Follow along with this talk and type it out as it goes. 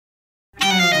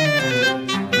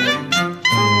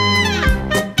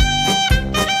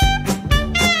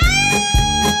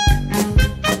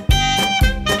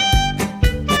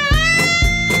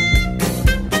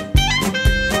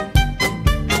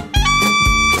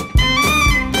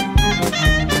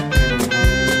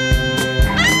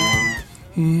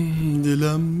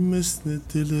مثل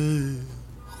دل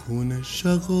خونه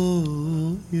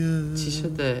شقایق. چی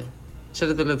شده؟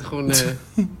 چرا دلت خونه؟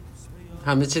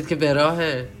 همه چیت که به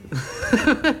راهه.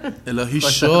 الهی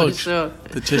شکر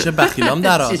تو چش بخیلام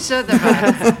درآ. چی شده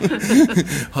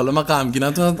حالا من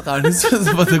غمگینم تو قرار نیست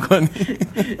استفاده کنی.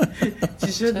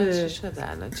 چی شده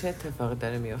الان چه اتفاقی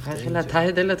داره میفته؟ خیلی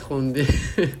ته دلت خوندی.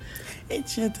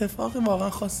 هیچ اتفاقی واقعا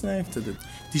خاصی نیفتاده.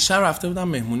 دیشب رفته بودم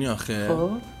مهمونی آخه.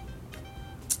 خب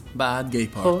بعد گی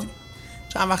پارتی.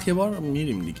 چند وقت یه بار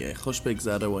میریم دیگه، خوش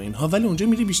بگذره و اینها، ولی اونجا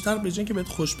میری بیشتر به جای اینکه بهت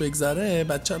خوش بگذره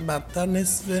بدتر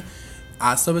نصف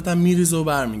اعصابت هم میریزه و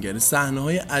برمیگردی.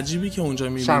 صحنه‌های عجیبی که اونجا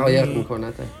میبینی شقایق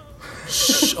میکنه.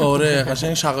 آره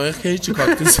قشنگ شقایق که چی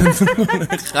کاکتوس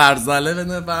خرزله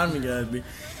بده برمیگردی.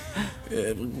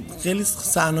 خیلی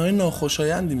صحنه‌های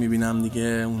ناخوشایندی میبینم دیگه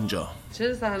اونجا.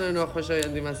 چه صحنه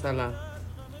ناخوشایندی مثلا؟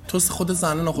 تو خود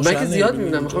صحنه ناخوشایند من که زیاد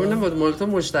میبینم، میخوام ببینم مال تو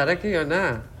مشترکه یا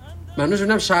نه. منو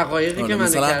جونم شقایقی که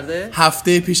من کرده.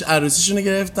 هفته پیش عروسیشونو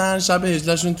گرفتن، شب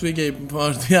هجلهشون توی گی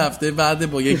پارتی، هفته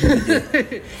بعد با یکی دیگه.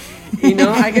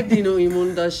 اینا اگه دین و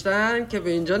ایمون داشتن که به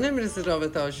اینجا نمیرسید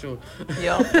رابطه هاشون.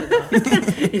 یا خدا.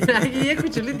 اینا اگه یه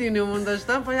کوچولو دین و ایمون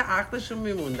داشتن پای عقدشون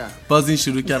میموندن. باز این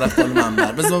شروع کرد رفت بالا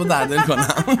منبر. بذار بابا دردل کنم.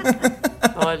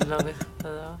 والا به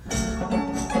خدا.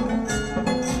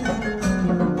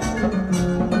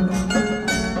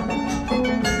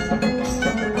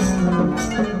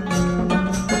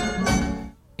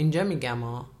 اینجا میگم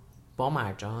با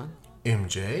مرجان ام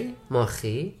جی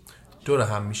ماخی دور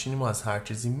هم میشینیم و از هر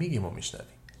چیزی میگیم و میشنویم.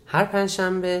 هر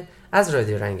پنجشنبه از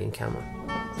رادیو رنگین کمان.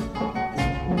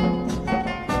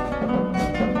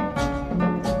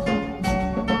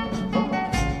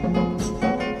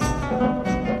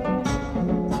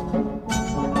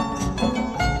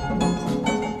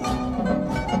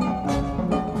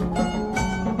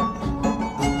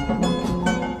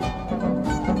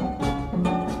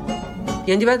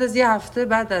 یعنی بعد از یه هفته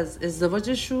بعد از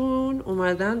ازدواجشون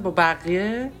اومدن با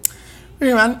بقیه.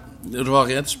 من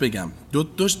واقعیتش بگم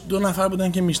دو نفر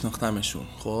بودن که میشناختمشون.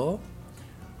 خب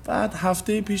بعد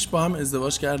هفته پیش با هم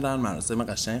ازدواج کردن، مراسم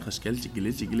قشنگ خوشگل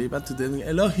جیگلی. بعد تو دل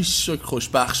الهی شکر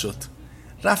خوشبخت شد،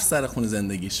 رفت سر خونه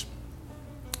زندگیش.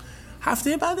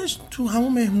 هفته بعدش تو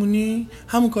همون مهمونی،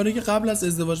 همون کاری که قبل از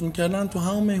ازدواج میکردن، تو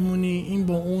همون مهمونی این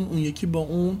با اون یکی با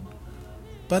اون.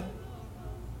 بعد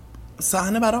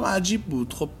صحنه برام عجیب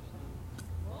بود. خب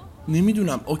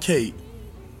نمیدونم، اوکی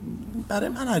برای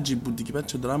من عجیب بود دیگه،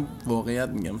 بچه دارم واقعیت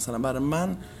میگم، مثلا برای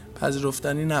من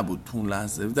پذیرفتنی نبود تو اون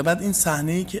لحظه. بعد این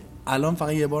صحنه‌ای که الان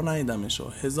فقط یه بار ندیدمش،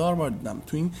 1000 بار دیدم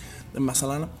تو این،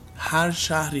 مثلا هر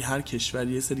شهری هر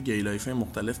کشوری یه سری گی لایف‌های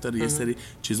مختلف داره، یه سری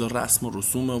چیزا رسم و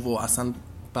رسومه و اصلا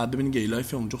بعد ببینی گی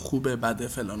لایف اونجا خوبه بده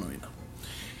فلان و اینا.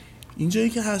 اینجایی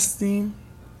که هستیم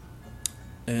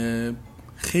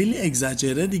خیلی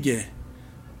اگزاجره دیگه،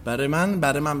 برای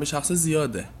من به شخص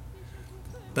زیاده.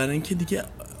 برای اینکه دیگه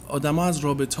آدما از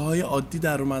رابطه‌های عادی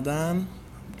در اومدن.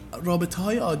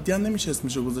 رابطه‌های عادی هم نمیشه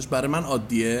اسمشو گذاشت، برای من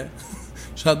عادیه.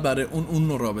 شاید برای اون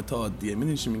نوع رابطه عادیه،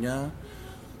 میدونی چی میگم؟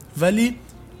 ولی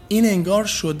این انگار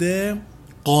شده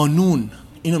قانون.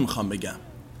 اینو میخوام بگم،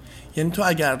 یعنی تو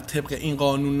اگر طبق این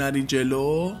قانون نری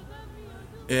جلو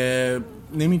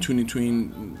نمیتونی تو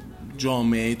این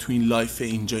جامعه، تو این لایف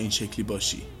اینجا این شکلی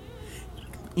باشی.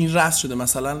 این رسم شده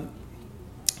مثلا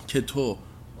که تو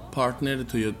پارتنر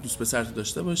تو یا دوست پسرت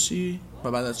داشته باشی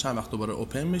و بعد از چند وقت دوباره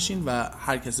اوپن بشین و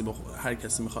هر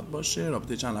کسی میخواد باشه،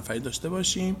 رابطه چند نفری داشته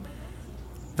باشیم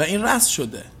و این رسم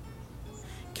شده.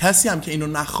 کسی هم که اینو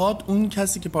نخواد، اون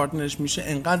کسی که پارتنرش میشه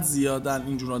انقدر زیادن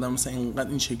اینجور آدم مثلا اینقدر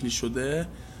این شکلی شده،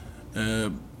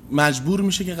 مجبور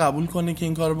میشه که قبول کنه که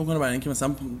این کارو بکنه برای اینکه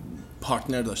مثلا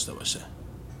پارتنر داشته باشه.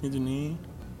 میدونی؟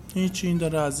 هیچی، این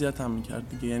داره اذیتم میکرد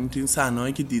دیگه. یعنی تو این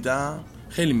صحنه‌هایی که دیدم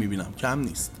خیلی میبینم، کم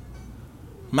نیست،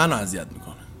 منو اذیت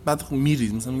میکنه. بعد خب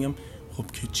میرید مثلا میگم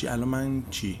خب که چی الان من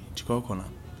چیکار کنم؟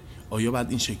 آیا بعد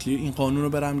این شکلی این قانون رو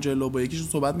برم جلو؟ با یکیشون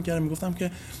صحبت میکردم میگفتم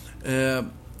که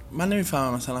من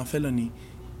نمیفهمم مثلا فلانی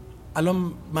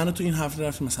الان منو تو این هفته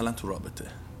رفتیم مثلا تو رابطه،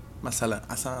 مثلا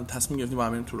اصلا تصمیم گرفتیم با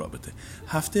هم بریم تو رابطه،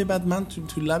 هفته بعد من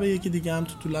تو لب یکی دیگه هم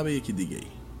تو لب یکی دیگه ای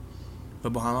و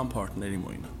با هم پارتنریم و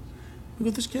اینا.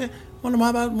 میگفتش که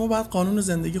ما باید قانون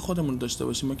زندگی خودمون داشته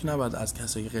باشیم، ما که نباید از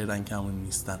کسایی که غیر رنگ کمون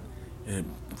نیستن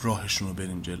راهشون رو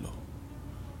بریم جلو.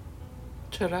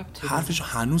 چه ربطی؟ حرفشو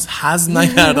هنوز هضم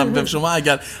نکردم. به شما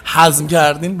اگر هضم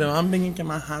کردین به من بگین که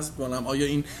من هضم کنم. آیا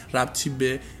این ربطی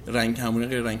به رنگ کمونی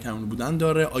غیر رنگ کمونی بودن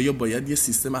داره؟ آیا باید یه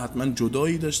سیستم حتما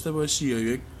جدایی داشته باشی یا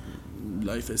یک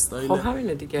لایف استایل؟ خب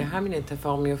همینه دیگه، همین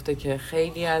اتفاق میفته که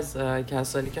خیلی از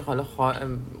کسایی که حالا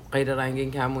غیر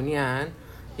رنگین کمونی هن،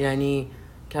 یعنی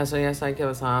کسایی هستن که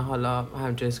مثلا حالا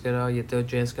هم جنسگرا یا دو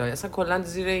جنسگرا اصلا کلا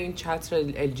زیر این چتر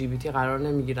LGBT قرار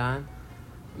نمیگیرن،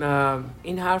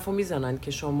 این حرف رو میزنن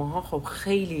که شماها خب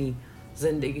خیلی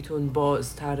زندگیتون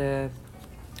بازتره،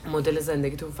 مدل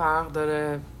زندگیتون فرق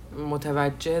داره،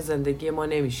 متوجه زندگی ما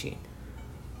نمیشین.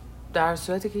 در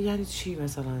صورتی که یعنی چی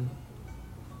مثلا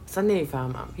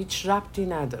نمیفهمم، هیچ ربطی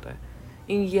نداره.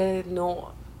 این یه نوع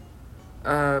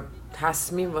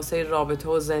تصمیم واسه رابطه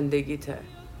و زندگیته.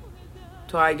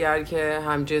 تو اگر که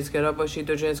هم جنسگرا باشی،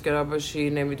 دو جنسگرا باشی،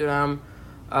 نمیدونم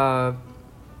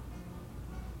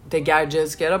دگر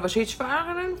جنسگرا باشی، هیچ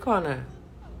فرق نمیکنه.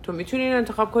 تو میتونی این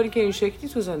انتخاب کنی که این شکلی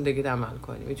تو زندگیت عمل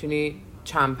کنی. میتونی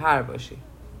چمپر باشی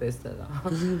به اصطلاح،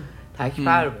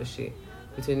 تکپر باشی،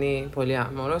 میتونی پلی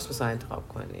اموروس مثلا انتخاب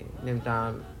کنی،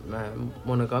 نمیدونم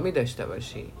مونوگامی داشته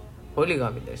باشی،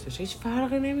 پلیگامی داشته باشی، هیچ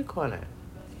فرقی نمیکنه.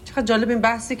 چقدر جالب این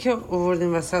بحثی که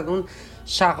آوردیم وسط اون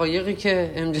شقایقی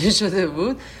که امجی شده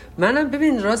بود. منم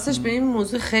ببین راستش به این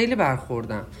موضوع خیلی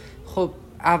برخوردم. خب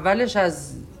اولش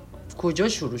از کجا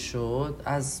شروع شد؟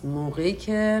 از موقعی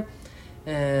که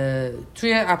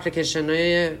توی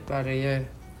اپلیکیشن‌های برای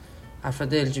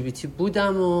افراد LGBT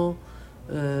بودم و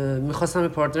میخواستم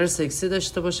پارتنر سکسی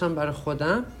داشته باشم برای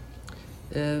خودم.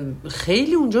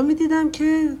 خیلی اونجا میدیدم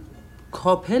که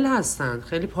کاپل هستن،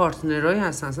 خیلی پارتنرایی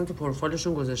هستن، اصلا تو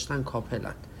پروفایلشون گذاشتن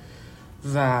کاپلن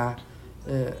و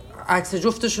عکس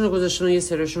جفتشون رو گذاشتن و یه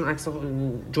سریشون عکس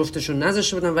جفتشون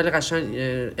نذاشته بودن ولی قشنگ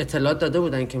اطلاعات داده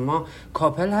بودن که ما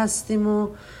کاپل هستیم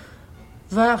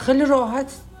و خیلی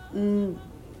راحت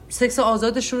سکس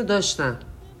آزادشون رو داشتن.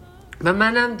 و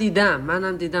منم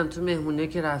دیدم تو مهمونی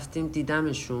که رفتیم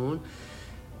دیدمشون.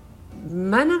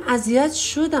 منم اذیت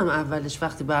شدم اولش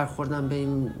وقتی برخوردم به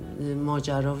این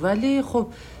ماجرا، ولی خب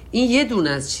این یه دونه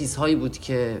از چیزهایی بود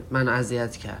که من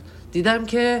اذیت کرد. دیدم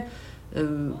که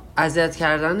اذیت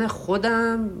کردن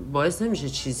خودم باعث نمیشه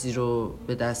چیزی رو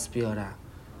به دست بیارم،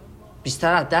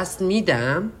 بیشتر از دست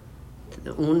میدم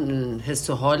اون حس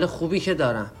و حال خوبی که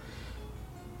دارم.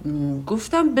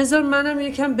 گفتم بذار منم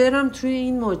یکم برم توی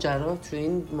این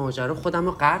ماجرا خودم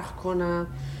رو غرق کنم.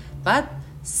 بعد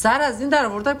سر از این در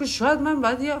آوردم که شاید من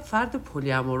باید یه فرد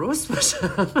پلی اموروس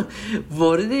باشم،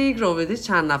 وارد یک رابطه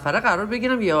چند نفره قرار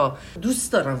بگیرم، یا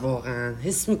دوست دارم واقعا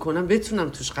حس میکنم بتونم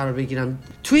توش قرار بگیرم.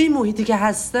 توی این محیطی که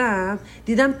هستم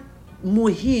دیدم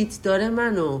محیط داره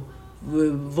منو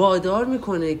وادار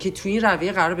میکنه که توی این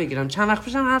رویه قرار بگیرم. چند وقت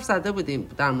پیشم حرف زده بودیم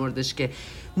در موردش که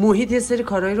محیط یه سری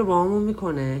کارهایی رو با همون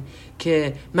میکنه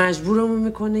که مجبورمون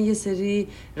میکنه یه سری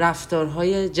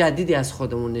رفتارهای جدیدی از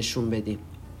خودمون نشون بدیم.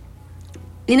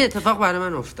 این اتفاق برای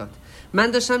من افتاد.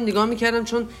 من داشتم نگاه میکردم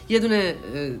چون یه دونه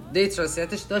دیت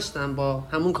راستیتش داشتم با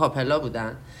همون کاپلا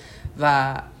بودن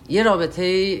و یه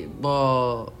رابطه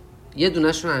با یه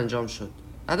دونهشون انجام شد.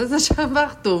 بعد از چند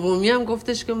وقت دومی هم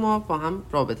گفتش که ما با هم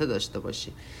رابطه داشته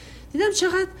باشیم. دیدم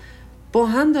چقدر با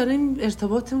هم داریم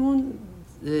ارتباطمون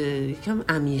یکم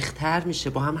عمیق‌تر میشه،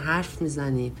 با هم حرف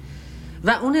میزنیم و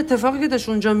اون اتفاقی که داشت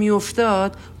اونجا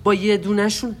میافتاد با یه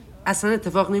دونهشون اصلا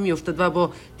اتفاق نمیافتاد و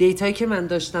با دیتایی که من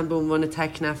داشتم به عنوان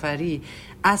تک نفری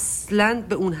اصلا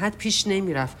به اون حد پیش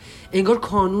نمیرفت. انگار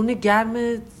کانون گرم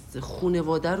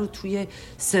خانواده رو توی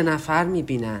 3 نفر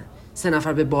میبینن، 3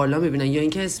 نفر به بالا میبینن، یا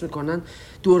اینکه حس میکنن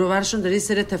دور و برشون داره یه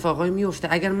سری اتفاقایی میفته.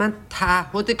 اگر من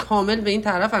تعهد کامل به این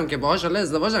طرفم که باهاش حالا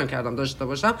ازدواجم کردم داشته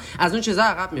باشم، از اون چیزا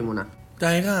عقب میمونم.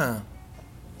 دقیقاً.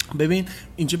 ببین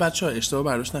اینجا بچه‌ها اشتباه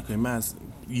برداشت نکنید. من از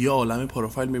یه عالمه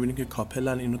پروفایل میبینیم که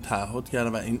کاپلن، اینو تعهد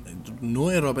کردن و این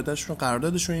نوع رابطه‌شون،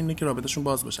 قراردادشون اینه که رابطه‌شون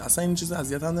باز باشه. اصلا این چیز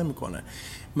اذیتم نمیکنه.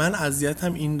 من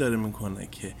اذیتم این داره میکنه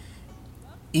که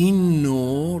این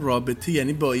نوع رابطه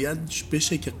یعنی باید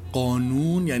بشه که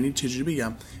قانون، یعنی چجوری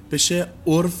بگم، بشه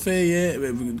عرف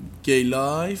گی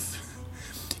لایف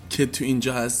که تو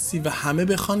اینجا هستی و همه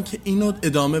بخوان که اینو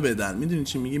ادامه بدن. میدونی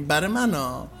چی میگیم؟ برای من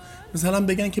مثلا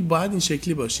بگن که باید این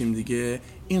شکلی باشیم دیگه،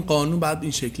 این قانون باید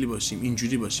این شکلی باشیم،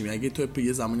 اینجوری باشیم. اگه تو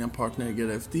یه زمانی هم پارتنر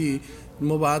گرفتی،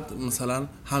 ما باید مثلا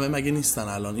همه مگه نیستن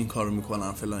الان این کارو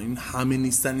میکنن فلان، این همه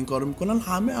نیستن این کارو میکنن،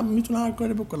 همه هم میتونن هر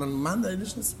کاری بکنن، من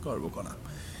دلیلش نیست کار بکنم.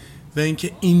 و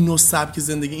اینکه این نوع سبک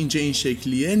زندگی اینجا این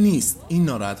شکلیه نیست، این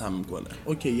ناراحت هم میکنه.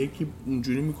 اوکی یکی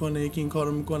اونجوری میکنه، یکی این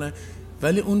کارو میکنه،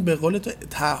 ولی اون به قول تو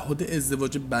تعهد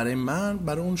ازدواج برای من،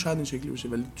 برای اون شاید این شکلی باشه،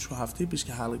 ولی تو هفته پیش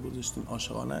که حلقه گذاشتین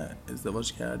عاشقانه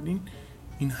ازدواج کردین،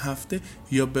 این هفته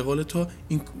یا به قول تو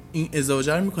این ازدواج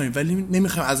رو میکنیم ولی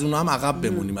نمیخوایم از اونها هم عقب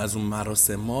بمونیم، از اون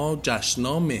مراسم‌ها،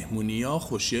 جشن‌ها، مهمونی‌ها،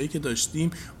 خوشیایی که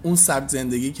داشتیم، اون سبک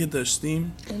زندگی که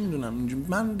داشتیم. نمیدونم اینجوری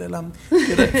من دلم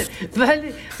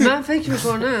ولی من فکر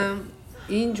میکنم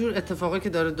اینجور اتفاقی که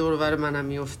داره دور و بر منم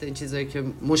میفته، این چیزایی که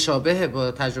مشابهه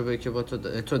با تجربه‌ای که با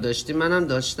تو داشتی منم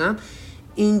داشتم،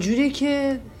 اینجوری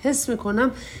که حس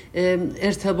میکنم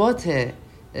ارتباط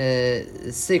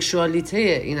سکشوالیته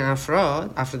این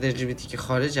افراد LGBT که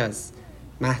خارج از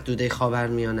محدوده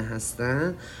خاورمیانه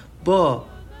هستن با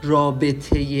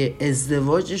رابطه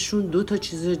ازدواجشون 2 تا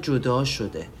چیز جدا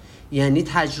شده. یعنی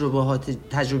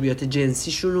تجربیات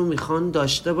جنسیشون رو میخوان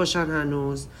داشته باشن،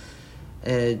 هنوز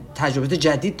تجربیات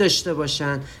جدید داشته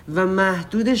باشن و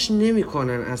محدودش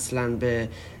نمیکنن اصلا به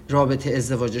رابطه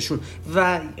ازدواجشون.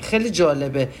 و خیلی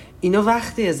جالبه اینا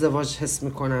وقتی ازدواج حس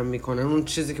میکنن اون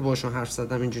چیزی که باشون حرف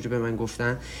زدم اینجوری به من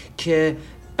گفتن که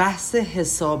بحث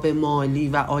حساب مالی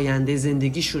و آینده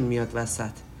زندگیشون میاد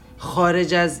وسط.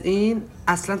 خارج از این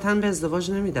اصلا تن به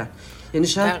ازدواج نمیدن. یعنی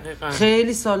شاید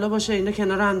خیلی سالا باشه اینا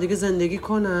کنار هم دیگه زندگی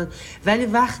کنن، ولی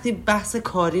وقتی بحث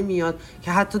کاری میاد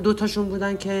که حتی 2 تاشون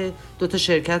بودن که 2 تا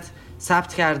شرکت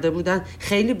ثبت کرده بودن،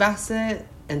 خیلی بحث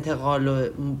انتقال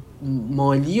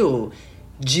مالی و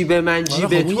جیب من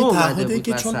جیب تو اومده بود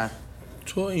وسط.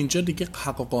 تو اینجا دیگه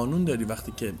حق و قانون داری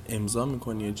وقتی که امضا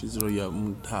میکنی یه چیزی رو، یا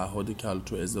اون تعهدی که حالا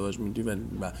تو ازدواج میدی و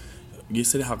یه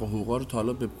سری حق و حقوقا رو تا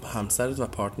حالا به همسرت و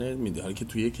پارتنرت میدی، حالا که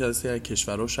توی یکی از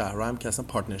کشورها و شهرها هم که اصلا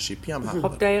پارتنرشیپی هم حق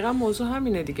خب دقیقاً موضوع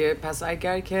همینه دیگه. پس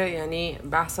اگر که یعنی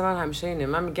بحث من همیشه اینه،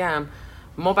 من میگم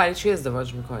ما برای چی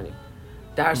ازدواج میکنیم؟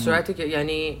 در صورتی که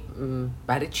یعنی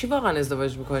برای چی واقعا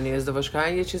ازدواج میکنی؟ ازدواج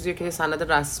کردن یه چیزیه که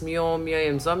سند رسمی و میای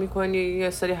امضا میکنی، یه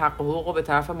سری حق و حقوق رو به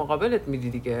طرف مقابلت میدی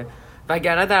دیگه،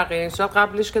 وگرنه در غیر این صورت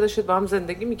قبلش که داشتید با هم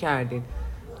زندگی میکردین.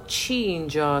 چی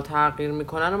اینجا تغییر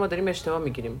میکنن و ما داریم اشتباه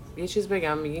میگیریم. یه چیز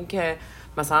بگم، میگین که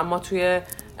مثلا ما توی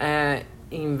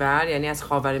اینور، یعنی از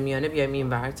خاورمیانه بیایم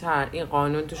اینورتر، این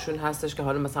قانون توشون هستش که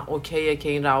حالا مثلا اوکیه که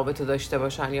این روابط داشته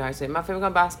باشن یا هر چیزی. من فکر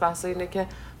میکنم بحث اینه که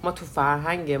ما تو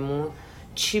فرهنگمون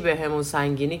چی بهمون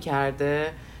سنگینی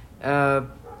کرده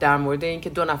در مورد اینکه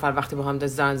 2 نفر وقتی با هم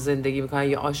زندگی میکنن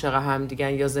یا عاشق هم دیگن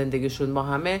یا زندگیشون با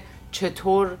همه،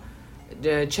 چطور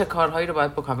چه کارهایی رو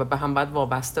باید بکنن و به هم باید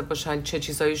وابسته باشن، چه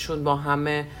چیزهایشون با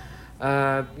همه.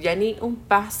 یعنی اون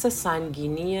بحث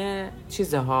سنگینی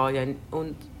چیزها، یعنی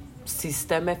اون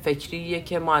سیستم فکریه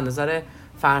که ما از نظر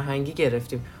فرهنگی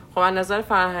گرفتیم. خب از نظر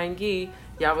فرهنگی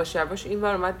یواش یواش این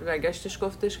ور اومد برگشتش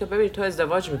گفتش که ببین تو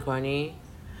ازدواج میکنی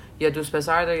یا دوست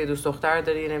پسر داری یا دوست دختر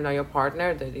داری نمیدونم یا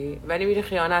پارتنر داری، ولی میری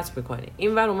خیانت میکنی.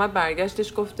 این ور اومد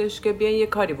برگشتش گفتش که بیاین یه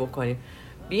کاری بکنیم،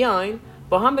 بیاین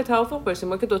با هم به توافق برسیم،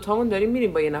 ما که 2 تامون داریم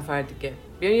میریم با یه نفر دیگه،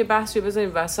 بیاین یه بحثی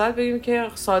بزنیم وسط، بگیم که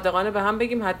صادقانه به هم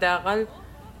بگیم، حداقل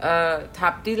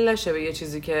تبدیل نشه به یه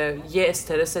چیزی که یه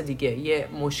استرس دیگه، یه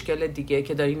مشکل دیگه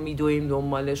که داریم میدویم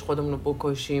دنبالش، خودمون رو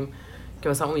بکشیم که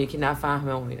مثلا اون یکی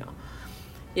نفهمه و اینا.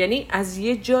 یعنی از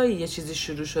یه جایی یه چیزی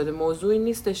شروع شده. موضوعی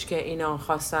نیستش که اینا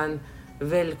خواستن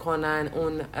ول کنن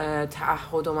اون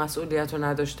تعهد و مسئولیت رو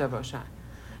نداشته باشن.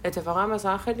 اتفاقا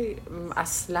مثلا خیلی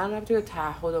اصلا ربطی به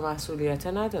تعهد و مسئولیت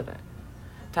نداره.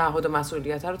 تعهد و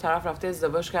مسئولیت رو طرف رفته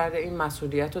ازدواج کرده، این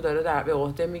مسئولیت رو داره به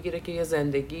عهده میگیره که یه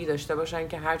زندگی داشته باشن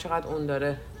که هر چقدر اون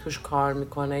داره توش کار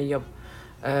میکنه یا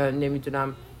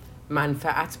نمیدونم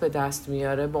منفعت به دست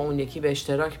میاره با اون یکی به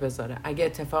اشتراک بذاره. اگه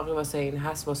اتفاقی واسه این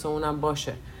هست واسه اونم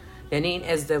باشه. یعنی این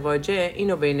ازدواجه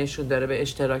اینو بینشون داره به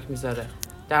اشتراک میذاره.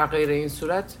 در غیر این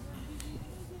صورت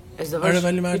ازدواج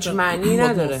هیچ معنی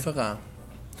نداره. موافقم.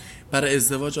 برای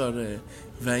ازدواج آره،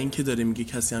 و این که داره میگه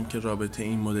کسی هم که رابطه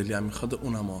این مدلی هم میخواد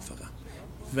اونم موافقم.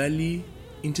 ولی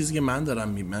این چیزی که من دارم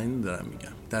میگم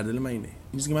در دل من اینه،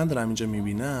 این چیزی که من دارم اینجا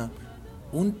میبینم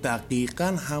اون دقیقاً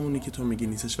همونی که تو میگی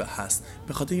نیستش و هست.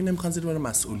 به خاطر اینکه نمیخوان زیر بار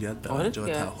مسئولیت برن جا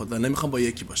تعهد و نمیخوان با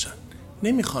یکی باشن،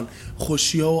 نمیخوان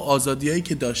خوشی‌ها و آزادیایی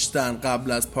که داشتن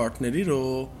قبل از پارتنری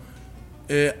رو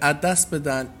از دست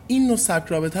بدن. این نوع سبک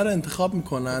رابطه رو انتخاب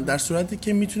میکنن، در صورتی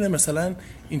که میتونه مثلا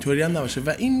اینطوری هم نباشه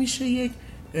و این میشه یک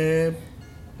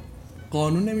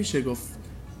قانون، نمیشه گفت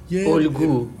یه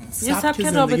الگو، یه سبک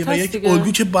رابطه و یک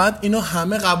الگو که باید اینا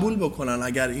همه قبول بکنن.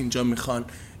 اگر اینجا میخوان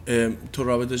تو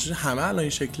رابطه شده همه الان این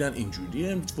شکلی ان،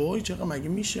 اینجوریه، وای چقدر مگه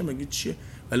میشه، مگه چیه؟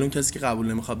 ولی اون کسی که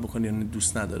قبول نمیخواد بکنه یعنی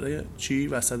دوست نداره چی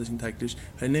وسطش این تکلیفش،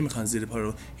 ولی نمیخوان زیر پا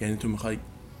رو، یعنی تو میخوای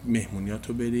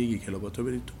مهمونیاتو بری، یه کلاباتو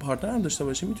بری، تو پارتنر هم داشته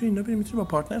باشی، میتونی اینا بری، میتونی با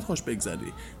پارتنرت خوش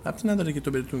بگذری. ربطی نداره که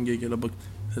تو بری تو اون کلاب با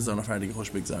 1000 نفر دیگه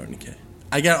خوش بگذرونی، که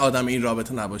اگر آدم این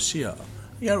رابطه نباشی یا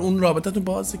اگر اون رابطه تو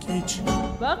بازه که هیچ.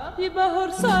 وقتی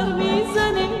بهار سر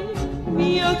میزنی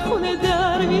میاد خونه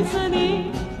در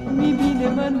میزنی، میبینه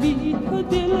من بی تو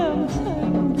دلم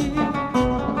تنگی،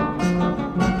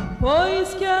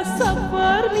 پاییز که از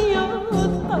سفر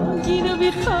میاد غمگین و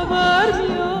بی خبر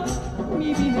میاد،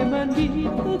 میبینه من بی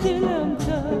تو دلم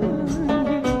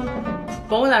تنگی.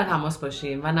 با ما در تماس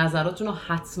باشین و نظراتتون رو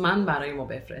حتما برای ما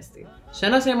بفرستید.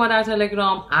 شناسه ما در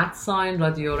تلگرام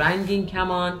 @رادیو رنگین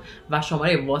کمان و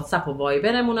شماره واتساپ و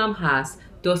وایبرمون هم هست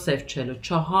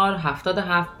 2044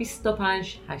 77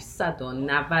 25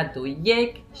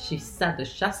 891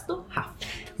 667.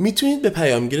 میتونید به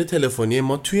پیامگیر تلفنی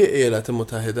ما توی ایالات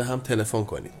متحده هم تلفن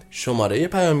کنید. شماره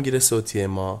پیامگیر صوتی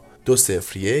ما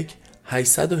 201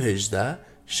 818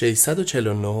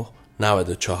 649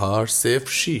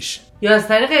 9406. یا از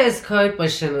طریق اسکایپ با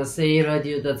شناسه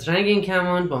رادیو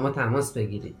کمان با ما تماس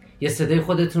بگیرید یا صدای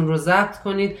خودتون رو ضبط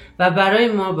کنید و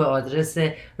برای ما به آدرس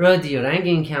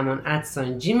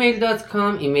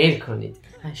radioranginkaman@gmail.com ایمیل کنید.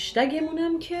 هشتگمون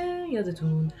هم که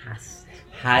یادتون هست،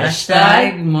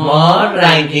 هشتگ ما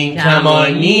رنگین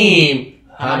کمانیم،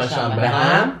 همش هم به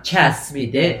هم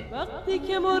چسبیده. وقتی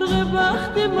که مرغ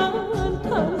بخت من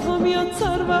تنها میاد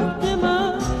سر وقت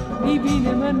من،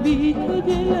 میبینه من بی تو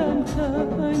دلم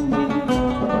تنگه،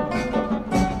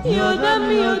 یادم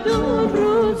میاد اون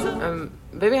روز.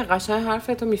 ببین قشنگ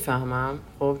حرفتو میفهمم،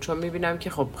 خب چون میبینم که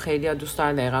خب خیلی ها دوست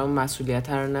دارن دقیقا اون مسئولیت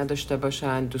رو نداشته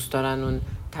باشن، دوست دارن اون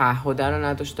تعهد رو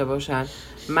نداشته باشن.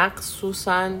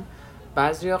 مخصوصا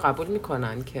بعضیا قبول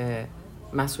میکنن که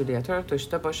مسئولیت رو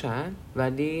داشته باشن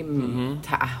ولی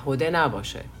تعهد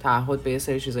نباشه، تعهد به یه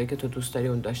سری چیزایی که تو دوست داری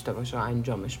اون داشته باشه و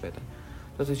انجامش بده.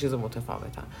 دو تا چیز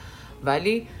متفاوتن.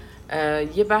 ولی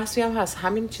یه بحثی هم هست،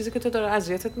 همین چیزی که تو داره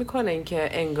اذیتت میکنه، این که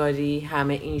انگاری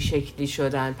همه این شکلی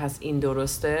شدن پس این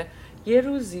درسته. یه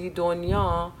روزی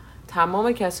دنیا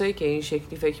تمام کسایی که این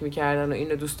شکلی فکر میکردن و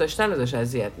اینو دوست داشتن رو داشت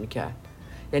اذیت میکرد.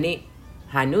 یعنی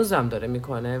هنوزم داره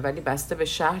میکنه ولی بسته به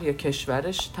شهر یا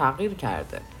کشورش تغییر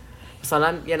کرده.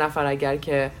 مثلا یه نفر اگر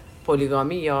که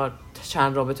پلیگامی یا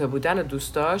چند رابطه بودن رو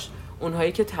دوست داشت،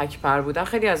 اونهایی که تک‌پر بودن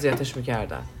خیلی اذیتش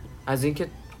میکردن از اینکه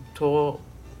تو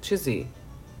چیزی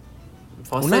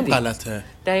فاسدی. اونم غلطه.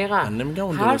 دقیقاً. من نمیگم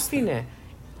اون حرف درسته. اینه.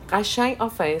 قشنگ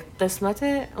آفرین. قسمت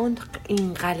اون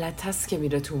این غلط هست که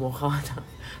میره تو مخ آدم.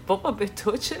 بابا به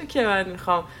تو چه که من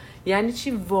میخوام، یعنی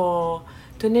چی؟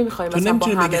 تو نمیخوای مثلا با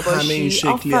همه باشی؟ همه این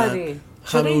شکلی آفرین.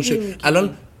 همه اون شکلی.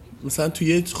 الان مثلا توی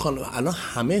یه الان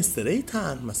همه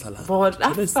استریتن مثلا.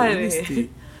 آفرین.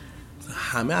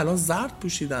 همه الان زرد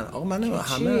پوشیدن. آقا من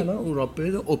همه الان اروپا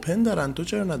اوپن دارن، تو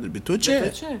چرا نداری؟ تو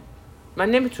چه؟ من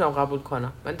نمیتونم قبول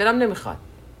کنم. من دلم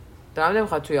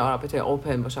نمیخواد توی رابطه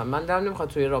اوپن باشم. من دلم نمیخواد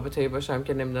توی رابطه‌ای باشم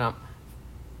که نمیدونم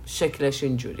شکلش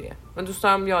اینجوریه. من دوست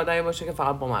دارم یه آدمی باشه که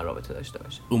فقط با من رابطه داشته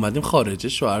باشه. اومدیم خارجه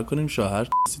شوهر کنیم، شوهر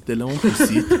دلمون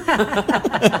پوسید.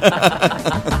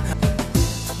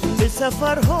 به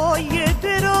سفرهای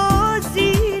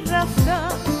درازی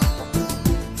رفتم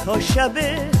تا شب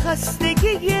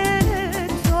خستگی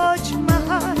تاج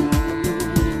محل،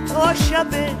 تا شب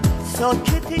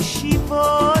ساکت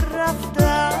شیوا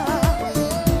رفتم،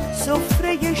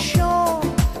 سفره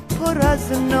شام پر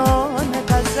از نان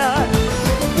غزل،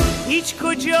 هیچ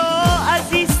کجا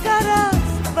عزیزتر از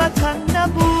وطن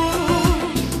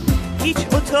نبود، هیچ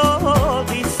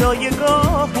اتاقی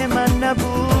سایگاه من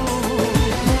نبود.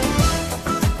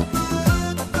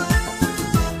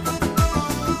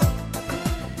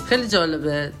 خیلی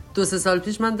جالبه. 2-3 سال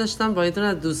پیش من داشتم با یه دونه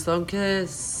از دوستام که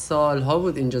سالها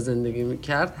بود اینجا زندگی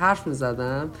میکرد حرف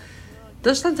میزدم،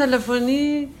 داشتم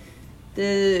تلفنی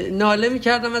ناله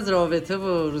میکردم از رابطه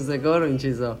و روزگار و این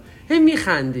چیزا. هی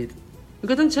میخندید.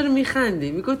 میگفتم چرا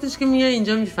میخندی؟ میگفتش که میای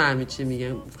اینجا میفهمی چی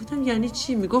میگم. گفتم یعنی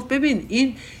چی؟ میگفت ببین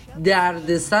این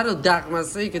دردسر و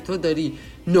دغمسه‌ای که تو داری،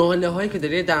 ناله هایی که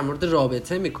داری در مورد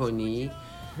رابطه میکنی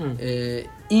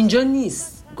اینجا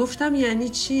نیست. گفتم یعنی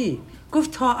چی؟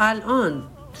 گفت تا الان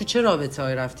تو چه رابطه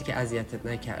های رفتی که اذیتت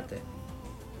نکرده؟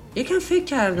 یکم فکر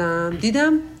کردم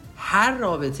دیدم هر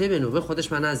رابطه به نوبه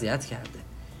خودش من اذیت کرده.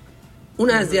 اون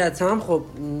اذیت هم خب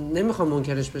نمیخوام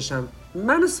منکرش بشم،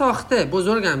 منو ساخته،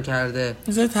 بزرگم کرده.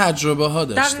 این تجربه ها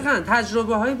داشته. دقیقاً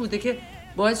تجربه هایی بوده که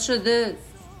باعث شده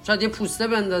شاید یه پوسته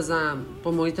بندازم،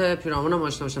 با محیط پیرامونم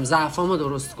آشنا بشم، ضعفامو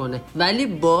درست کنه، ولی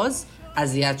باز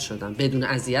اذیت شدم. بدون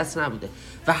اذیت نبوده.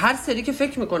 و هر سری که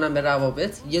فکر میکنم به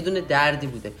روابط یه دونه دردی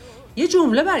بوده. یه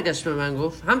جمله برگشت به من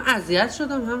گفت هم اذیت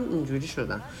شدم هم اینجوری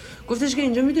شدم. گفتش که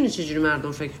اینجا میدونی چجوری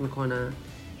مردم فکر میکنن؟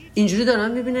 اینجوری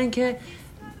دارن میبینن که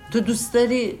تو دوست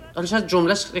داری، حالا شاید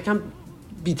جملهش یکم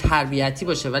بی تربیتی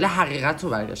باشه ولی حقیقت رو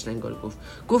برگشت انگار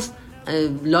گفت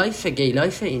لایف گی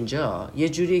لایف اینجا یه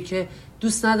جوریه که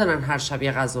دوست ندارن هر شب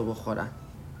یه غذا بخورن،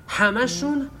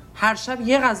 همشون هر شب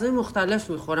یه غذای مختلف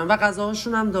میخورن و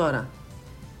غذاهاشون هم دارن.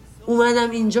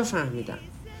 اومدم اینجا فهمیدم،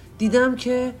 دیدم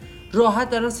که راحت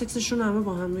دارن سکسشون همه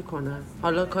با هم میکنن.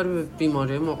 حالا کاری به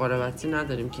بیماری مقاربتی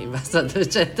نداریم که این وسط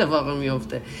چه اتفاقی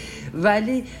میفته،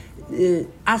 ولی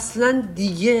اصلا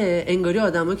دیگه انگاری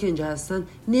آدمایی که اینجا هستن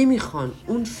نمیخوان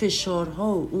اون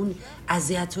فشارها و اون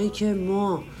اذیتایی که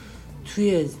ما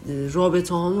توی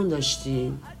رابطه هامون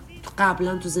داشتیم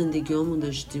قبلا تو زندگیامون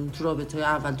داشتیم، تو رابطه‌های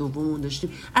اول دوممون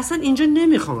داشتیم، اصلا اینجا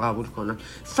نمیخوان قبول کنن.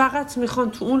 فقط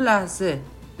میخوان تو اون لحظه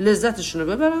لذتشون رو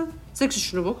ببرن،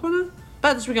 سکسشون رو بکنن،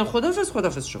 بعدش بگن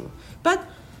خداحافظ شما. بعد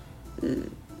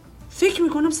فکر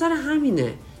میکنم سر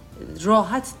همینه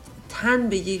راحت تن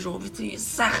به یک رابطه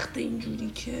سخت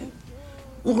اینجوری که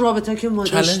اون رابطه که ما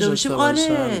داشته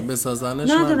باشیم بسازنش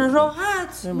ندارن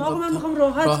راحت. من میخوام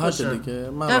راحت باشم دیگه.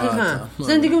 من دقیقاً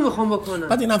زندگی میخوام بکنم.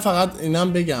 بعد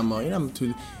اینم بگم اینم تو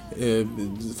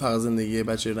فقط زندگی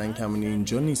بچه رنگ کمونی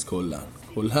اینجا نیست.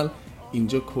 کلا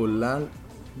اینجا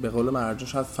به قول مرجان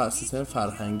شاید سیستم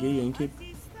فرهنگی یا اینکه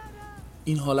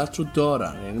این حالت رو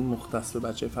دارن، یعنی مختص به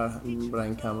بچه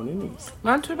رنگ کمونی نیست.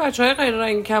 من توی بچهای غیر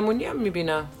رنگ کمونی هم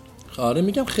میبینم. آره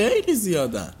میگم خیلی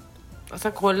زیادن.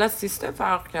 اصلا کلا سیستم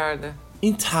فرق کرده.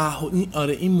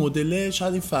 این مدل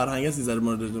شاید این فرهنگ است ذره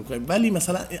مورد می‌کنه، ولی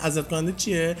مثلا اذیت کننده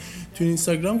چیه؟ تو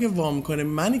اینستاگرام که وام می‌کنه،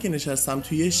 منی که نشستم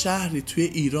توی یه شهری توی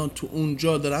ایران، تو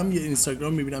اونجا دارم یه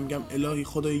اینستاگرام می‌بینم، میگم الهی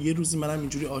خدای یه روزی منم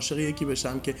اینجوری عاشق یکی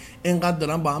بشم که اینقدر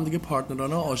دارم با هم دیگه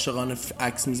پارتنرانه عاشقانه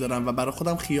عکس می‌ذارم و برای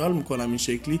خودم خیال می‌کنم این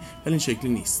شکلی، ولی این شکلی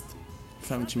نیست.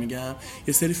 فهمی چی میگم؟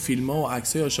 یه سری فیلم‌ها و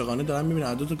عکسای عاشقانه دارم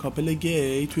می‌بینم، دو تا کاپل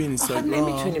گی توی اینستاگرام.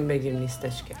 نمی‌تونیم بگیم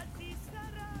نیستش که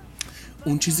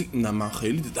اون چیزی من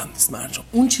خیلی دیدم نیست مرجان.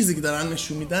 اون چیزی که دارن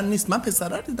نشون میدن نیست. من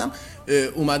پسرا دیدم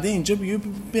اومده اینجا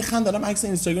بخند دارم عکس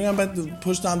اینستاگرام بعد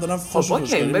پشت هم دارم فوش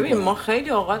ببین ما خیلی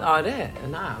اوقات نه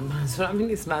منظورم این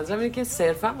نیست. منظورم اینه که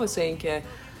صرفا واسه این که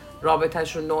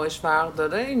رابطه‌شون نوعش فرق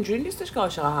داره اینجوری نیستش که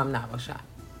عاشق هم نباشن.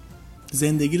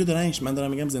 زندگی رو دارن من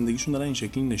دارم میگم زندگیشون دارن این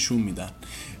شکلی نشون میدن،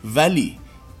 ولی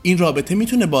این رابطه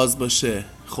میتونه باز باشه.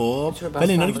 خب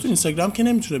ولی اینا رو که تو اینستاگرام که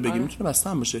نمیتونه بگه، میتونه بسته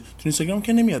هم باشه. تو اینستاگرام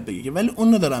که نمیاد بگه. ولی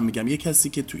اون رو دارم میگم، یه کسی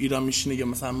که تو ایران میشینه یا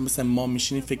مثلا ما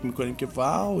میشینیم فکر میکنیم که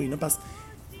واو اینا پس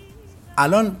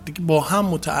الان دیگه با هم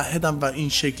متعهدن و این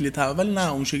شکلی ولی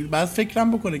نه اون شکلی بعد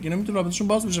فکرم بکنه که اینا میتونه رابطهشون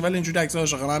باز بشه، ولی اینجوری عکس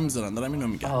عاشقانه هم میذارن. دارم اینو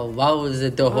میگم. واو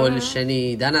دهل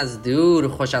شنیدن از دور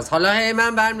خوش از حالا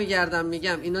من برمیگردم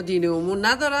میگم اینا دین امون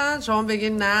ندارن، شما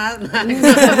بگین نه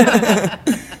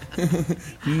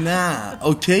نه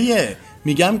اوکیه.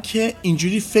 میگم که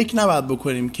اینجوری فکر نباید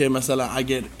بکنیم که مثلا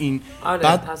اگر این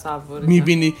بعد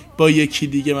میبینی با یکی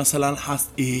دیگه مثلا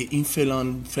هست این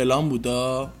فلان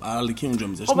بودا علاوه که اونجا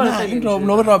میذاشت. نه این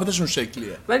رابطه‌شون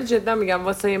شکلیه. ولی جدا میگم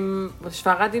واسه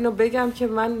فقط اینو بگم که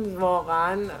من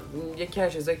واقعا یکی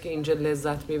از چیزایی که اینجا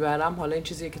لذت میبرم حالا این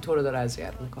چیزیه که تو رو داره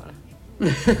اذیت میکنه.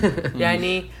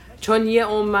 یعنی چون یه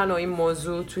من و این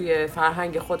موضوع توی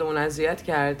فرهنگ خودمون اذیت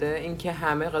کرده، این که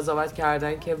همه قضاوت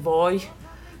کردن که وای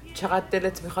چقدر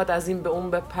دلت میخواد از این به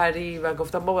اون بپری و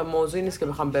گفتم بابا موضوعی نیست که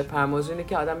بخوام بپرم، موضوعی اینه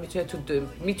که آدم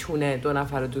میتونه دو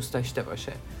نفر رو دوست داشته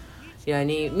باشه.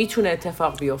 یعنی میتونه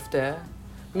اتفاق بیفته،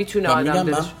 میتونه آدم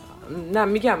دلش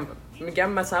میگم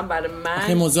مثلا برای من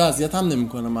خیلی موضوع اذیت هم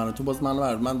نمیکنه منو. تو باز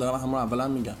من دارم همون اولا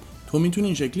میگم تو میتونی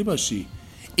این شکلی باشی.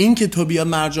 این که تو بیاد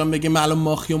مرجان بگه من الان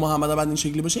ماخی و محمد بعد این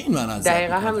شکلی باشه این من اذیت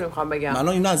دقیقاً همین میخوام بگم. من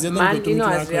اینو اذیت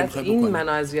نمیکنم. این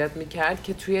منو اذیت میکرد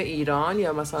که توی ایران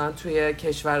یا مثلا توی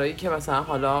کشورهایی که مثلا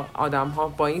حالا آدم‌ها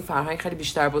با این فرهنگ خیلی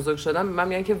بیشتر بزرگ شدن من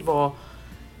میگن که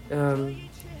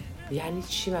یعنی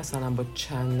چی مثلا با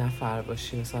چند نفر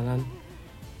باشی، مثلا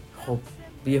خب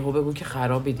یهو بگو که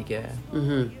خرابی دیگه.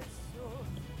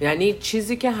 یعنی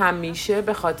چیزی که همیشه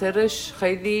به خاطرش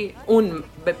خیلی اون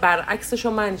برعکسشو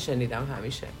من شنیدم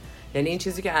همیشه. یعنی این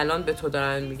چیزی که الان به تو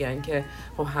دارن میگن که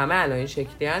خب همه الان این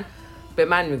شکلی هن، به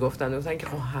من میگفتن که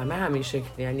خب همه همین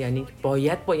شکلی هن، یعنی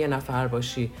باید با یه نفر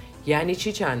باشی. یعنی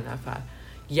چی چند نفر؟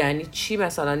 یعنی چی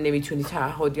مثلا نمیتونی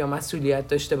تعهد یا مسئولیت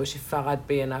داشته باشی فقط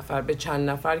به یه نفر، به چند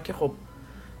نفر که خب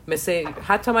مثل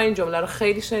حتی من این جمله رو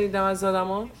خیلی شنیدم از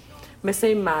آدما، مثل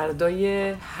این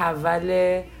مردای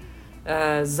حول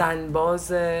زنباز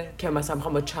که مثلا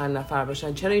میخوام با چند نفر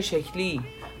باشن. چرا این شکلی؟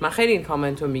 من خیلی این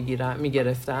کامنت رو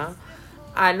میگرفتم.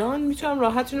 الان میتونم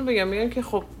راحت اینو بگم که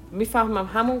خب میفهمم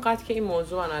همون قدر که این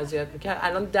موضوع من اذیت میکرد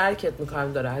الان درکت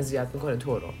میکنم داره اذیت میکنه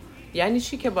تو رو. یعنی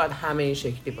چی که باید همه این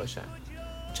شکلی باشن؟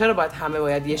 چرا باید همه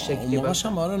باید یه شکلی باشن؟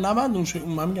 آره نباید اون شکلی.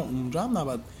 من میگم اونجا هم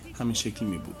نباید همین شکلی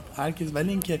میبود هرکس، ولی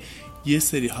اینکه یه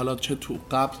سری حالا چه تو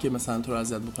قبل که مثلا تو رو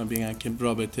اذیت میکنن بگن که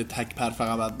رابطه تک پر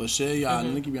فقط باید باشه یا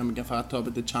الان که میگن فقط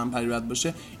رابطه چند پری باید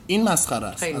باشه، این مسخره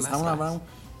است. از همون اول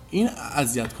این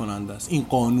اذیت کننده است. این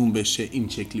قانون بشه این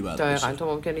شکلی باید باشه. دقیقاً. تو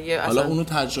ممکنه حالا اونو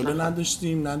تجربه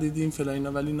نداشتیم ندیدیم فلان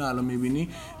اینا، ولی نه الان میبینی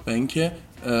و اینکه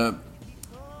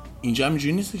اینجا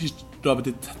همینجوری نیست که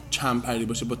رابطه چند پری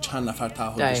باشه با چند نفر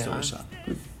تعهد داشته باشن.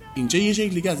 اینجا یه شکلی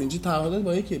دیگه است. اینجا تعهدات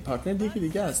با یک پارتنر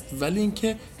دیگه است، ولی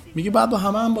اینکه میگه بعد با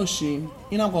همه هم باشیم،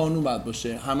 اینم قانون باید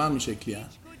باشه، همه هم این شکلی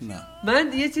هست. نه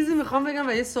من یه چیزی میخوام بگم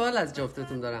و یه سوال از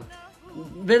جفتتون دارم.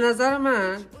 به نظر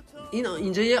من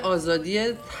اینجا یه آزادی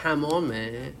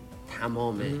تمامه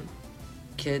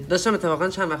که داشتم اتفاقا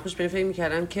چند وقت پیش به این فکر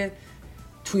می‌کردم که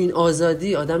تو این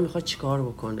آزادی آدم میخواد چیکار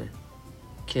بکنه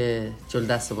که جلو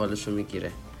دست و بالشو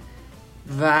میگیره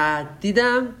و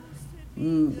دیدم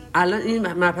الان این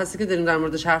مبحثی که داریم در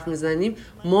موردش حرف میزنیم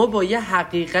ما با یه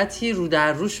حقیقتی رو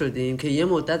در رو شدیم که یه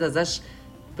مدت ازش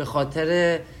به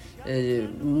خاطر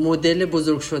مدل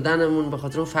بزرگ شدنمون، به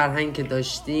خاطر اون فرهنگ که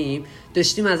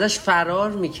داشتیم ازش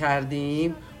فرار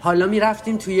میکردیم. حالا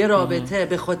میرفتیم توی رابطه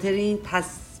به خاطر این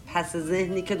پس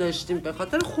ذهنی که داشتیم، به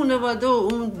خاطر خانواده و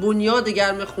اون بنیاد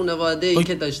گرم خانواده‌ای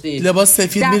که داشتیم. لباس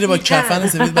سفید میره با کفن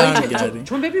سفید برمیگردیم.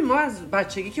 چون ببین ما از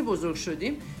بچگی که بزرگ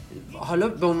شدیم، حالا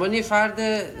به عنوان یه فرد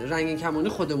رنگین کمانی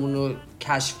خودمون رو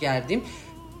کشف کردیم.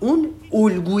 اون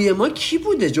الگوی ما کی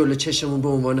بوده جلو چشمون به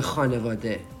عنوان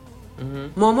خانواده؟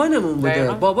 مامانمون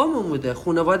بوده، بابامون بوده،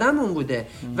 خانواده‌مون بوده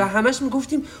و همش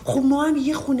میگفتیم خب ما هم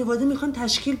یه خانواده میخوایم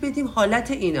تشکیل بدیم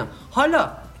حالت اینا.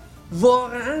 حالا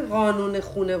واقعا قانون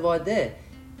خانواده،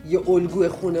 یه الگوی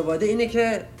خانواده اینه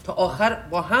که تا آخر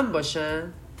با هم باشن؟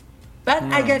 بعد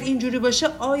اگر اینجوری باشه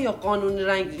آیا قانون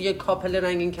یه کاپل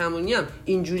رنگین کمانی هم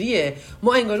اینجوریه؟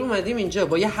 ما انگار اومدیم اینجا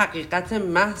با یه حقیقت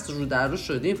محض رو در رو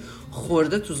شدیم،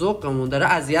 خورده تو ذوقمون، داره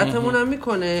اذیتمون هم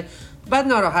میکنه، بعد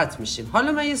ناراحت میشیم.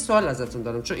 حالا من یه سوال ازتون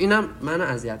دارم چون اینم منو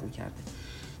اذیت میکرده.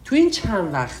 تو این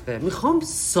چند وقته میخوام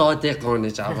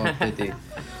صادقانه جواب بدید.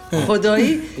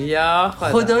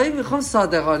 خدایی میخوام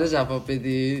صادقانه جواب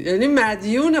بدید، یعنی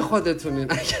مدیون خودتونین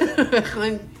اگر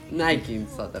بخواین نگین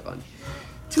صادقانه.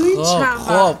 تو این چند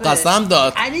وقته قسم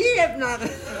داد علی ابن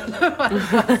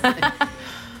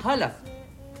حالا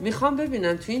میخوام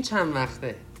ببینم تو این چند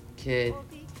وقته که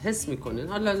حس میکنین،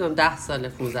 حالا 10 ساله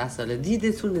 15 ساله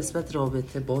دیدتون نسبت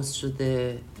رابطه باز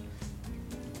شده،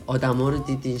 آدما رو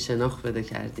دیدین، شناخت پیدا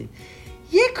کردین،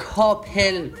 یک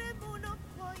کاپل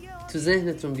تو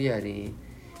ذهنتون بیارین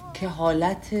که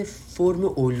حالت فرم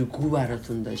الگو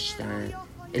براتون داشتن،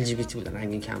 LGBT بودن،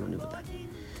 رنگین کمانی بودن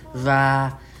و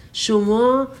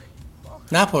شما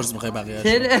نپرس میخوای بقیه‌اش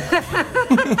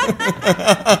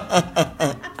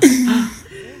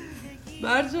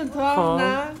مرجان تو هم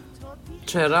نه؟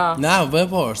 چرا؟ نه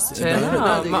بپرس.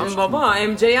 چرا؟ بابا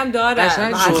ام جی هم داره.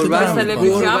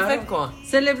 سلبریتی هم فکر کن.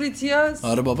 سلبریتی هست؟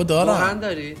 آره بابا دارم. واقعا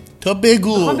داری؟ تو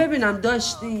بگو. میخوام ببینم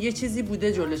داشتین یه چیزی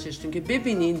بوده جلوش داشتین که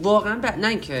ببینین واقعا نه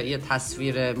اینکه یه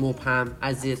تصویر مبهم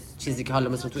از یه چیزی که حالا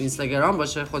مثلا تو اینستاگرام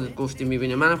باشه خودت گفتی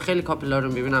میبینی. منم خیلی کاپلا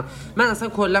رو میبینم. من اصلا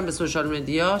کلا به سوشال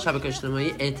مدیا، شبکه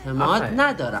اجتماعی اعتماد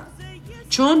ندارم.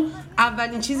 چون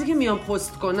اولین چیزی که میام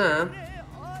پست کنم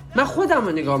من خودم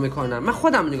رو نگاه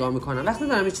میکنم. وقتی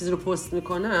دارم یه چیزی رو پست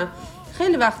میکنم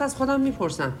خیلی وقت از خودم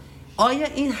میپرسم آیا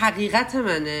این حقیقت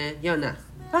منه یا نه.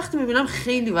 وقتی میبینم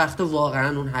خیلی وقت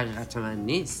واقعا اون حقیقت من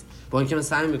نیست، با اینکه من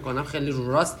سعی میکنم خیلی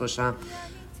رو راست باشم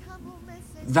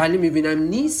ولی میبینم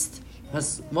نیست،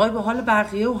 پس وای به حال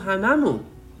بقیه و هممون.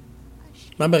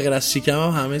 من به غیر از شیکمم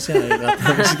همه چی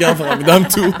حقیقت شیکم فقط میدم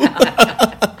تو.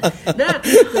 نه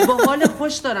با حال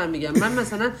خوش دارم میگم. من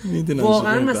مثلا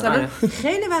واقعا مثلا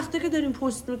خیلی وقته که داریم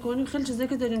پست میکنیم، خیلی چیزایی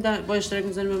که داریم با اشتراک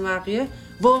میذاریم به بقیه،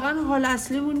 واقعا حال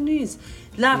اصلیمون نیست.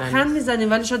 لبخند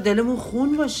میزنیم ولی شاید دلمون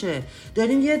خون باشه.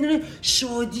 داریم یه دونه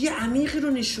شادی عمیقی رو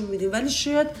نشون میدیم ولی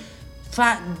شاید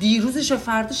دیروزش و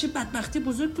فرداش بدبختی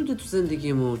بزرگ بوده تو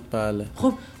زندگیمون. بله.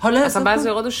 خب حالا اصلا بعضی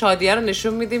اوقات شادیه رو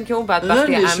نشون میدیم که اون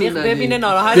بدبختی عمیق ببینه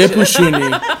ناراحت شه.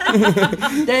 بپوشونی.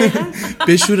 دقیقاً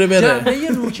بشوره بره. جنبه یه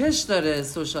روکش داره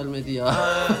سوشال مدیا.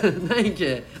 نه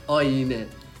اینکه آینه.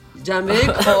 جنبه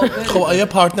کامل. خب آیا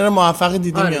پارتنر موفقی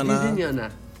دیدیم یا نه؟ دیدین یا نه؟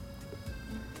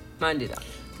 من دیدم.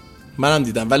 منم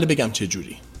دیدم ولی بگم چه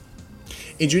جوری.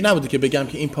 اینجوری نبوده که بگم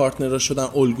که این پارتنرها شدن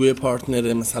الگوی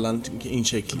پارتنر مثلا که این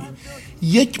شکلی.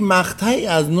 یک مقطعی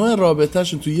از نوع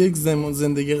رابطهشون تو یک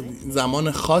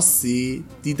زمان خاصی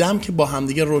دیدم که با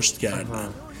همدیگه رشد کردن.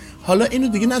 حالا اینو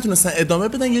دیگه نتونستن ادامه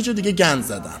بدن، یه جا دیگه گند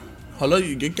زدن. حالا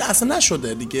اصلا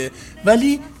نشده دیگه،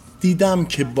 ولی دیدم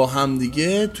که با هم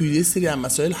دیگه توی یه سری از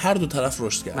مسائل هر دو طرف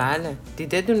رشد کردن. بله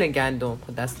دیده دونه گندم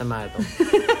خود دست مردم.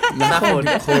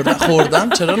 خوردم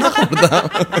چرا نخوردم.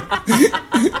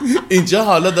 اینجا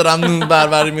حالا دارم نون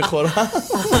بربری میخورم.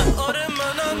 آره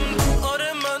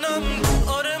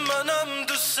منم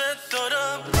دوست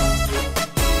دارم.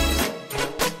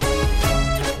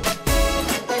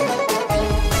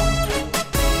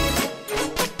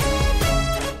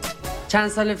 چند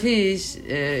سال پیش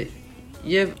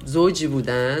یه زوجی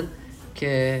بودن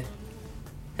که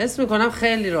حس میکنم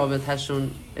خیلی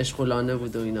رابطهشون اشغولانه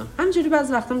بود و اینا. همینجوری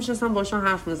بعضی وقتا میشستم باشون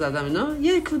حرف میزدم اینا،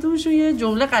 یه کدومشون یه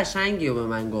جمله قشنگی رو به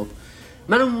من گفت.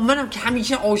 منم که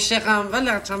همیشه عاشقم، ولی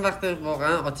چند وقت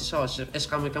واقعا آتیش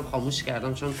عشقم یکم خاموش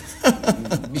کردم، چون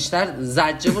بیشتر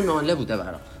زجه و ناله بوده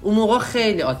برام. اون موقع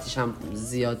خیلی آتیشم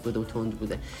زیاد بوده و تند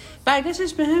بوده.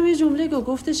 برگشتش به هم یه جمله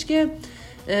گفتش که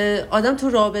آدم تو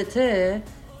رابطه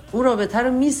اون رابطه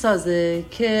رو میسازه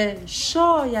که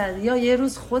شاید یا یه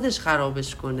روز خودش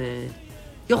خرابش کنه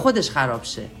یا خودش خراب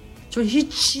شه، چون هیچ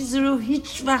چیزی رو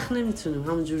هیچ وقت نمیتونیم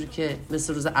همونجوری که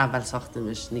مثل روز اول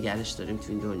ساختمش نگرش داریم تو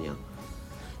این دنیا.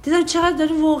 دیدم چقدر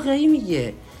داره واقعی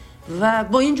میگه و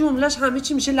با این جملهش همه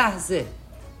چی میشه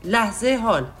لحظه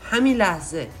حال، همین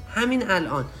لحظه، همین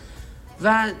الان.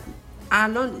 و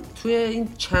الان توی این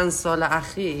چند سال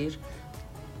اخیر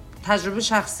تجربه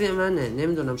شخصی منه،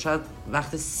 نمیدونم شاید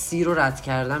وقت 30 رو رد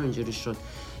کردم اینجوری شد،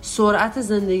 سرعت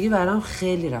زندگی برام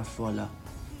خیلی رفت بالا،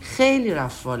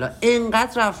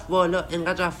 انقدر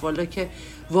رفت بالا که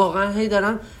واقعا هی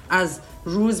دارم از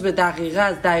روز به دقیقه،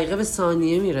 از دقیقه به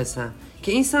ثانیه میرسم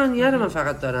که این ثانیه رو من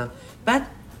فقط دارم. بعد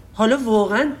حالا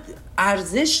واقعا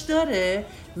ارزش داره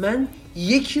من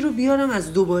یکی رو بیارم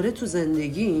از دوباره تو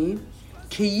زندگی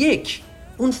که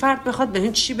اون فرد بخواد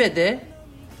بهم چی بده،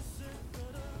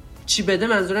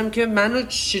 منظورم که منو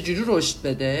چجوری رشد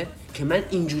بده که من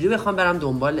اینجوری بخوام برم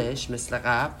دنبالش مثل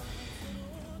قبل.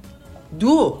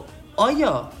 2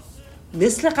 آیا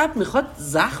مثل قبل میخواد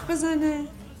زخم بزنه،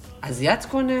 اذیت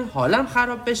کنه، حالم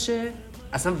خراب بشه؟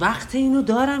 اصلا وقت اینو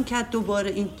دارم که دوباره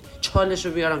این چالش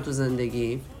رو بیارم تو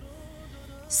زندگی؟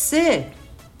 3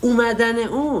 اومدن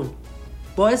اون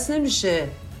باعث نمیشه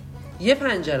یه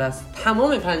پنجره است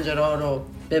تمام پنجره ها رو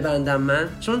ببندم من؟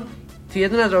 چون توی یه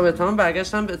دونه از رابطه هم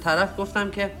برگشتم به طرف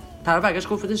گفتم که طرف برگشت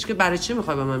گفتش که برای چی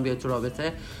میخوای با من بیاد تو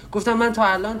رابطه؟ گفتم من تا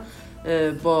الان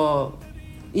با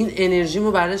این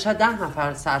انرژیمو برای شاید 10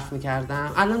 نفر صرف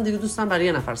میکردم، الان دیگه دوستم برای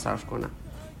 1 نفر صرف کنم.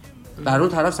 برای اون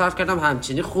طرف صرف کردم،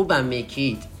 همچنین خوبم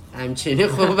میکید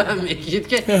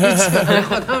که هیچ برای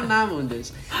خودم نموندش.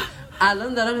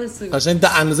 الان دارم حس میکنم قشنگ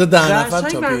اندازه 10 نفر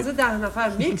چاپید، اندازه 10 نفر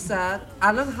میکسد.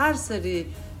 الان هر سری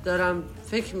دارم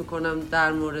فکر میکنم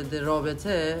در مورد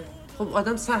رابطه، خب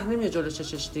آدم صحنه میاد جلو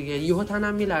چشش دیگه، یهو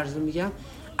تنم میلرزه، میگم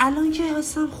الان که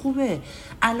حسم خوبه،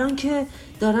 الان که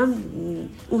دارم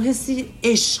اون حسی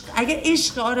عشق، اگه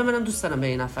عشق آره منم دوست دارم به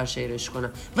این نفر شیرش کنم،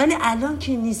 ولی الان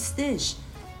که نیستش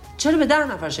چرا به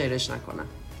 10 نفر شیرش نکنم؟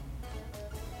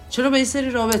 چرا به این سری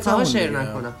رابطه ها شیر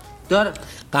نکنم؟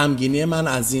 غمگینی من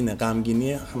از اینه،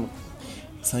 غمگینی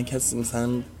مثلا کسی مثلا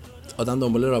آدم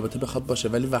دنبال رابطه بخواد باشه،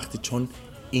 ولی وقتی چون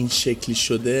این شکلی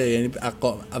شده، یعنی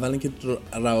اولا که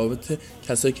روابط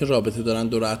کسایی که رابطه دارن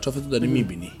دور اطرافتو داری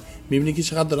میبینی که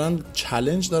چقدر دارن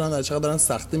چالش دارن و چقدر دارن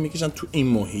سختی میکشن تو این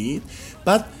محیط.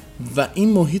 بعد و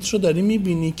این محیط رو داری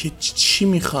میبینی که چی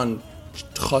میخوان،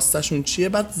 خواستشون چیه،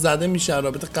 بعد زده میشه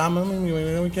رابطه. غمم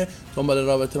میگم که دنبال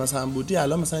رابطه مثلا بودی،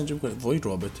 الان مثلا اینجوری میکنه وای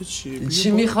رابطه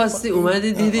چی میخواستی،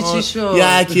 اومدی دیدی چی شد،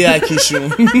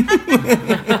 یکیشون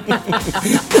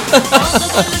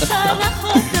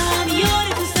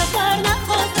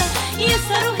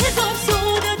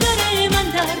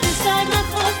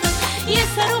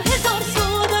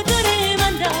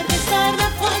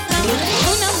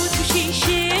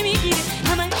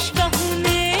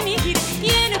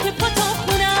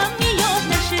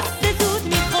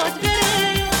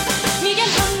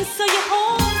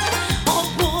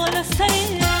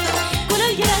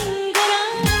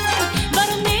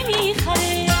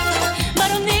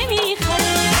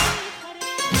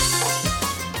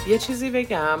یه چیزی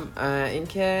بگم،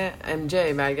 اینکه MJ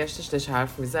برگشتش داشت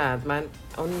حرف میزد، من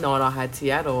اون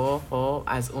ناراحتیه رو خب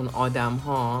از اون آدم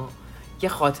ها یه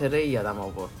خاطره یادم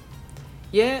آورد.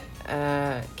 یه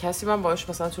کسی من باهاش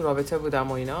مثلا تو رابطه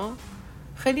بودم و اینا،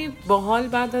 خیلی باحال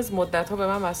بعد از مدت ها به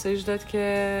من مسیج داد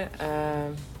که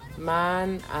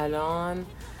من الان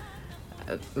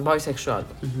بایسکشوال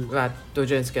و دو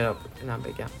جنسگرا اینم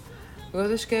بگم.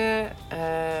 گفتش که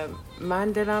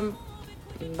من دلم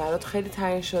برات خیلی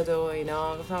تنگ شده و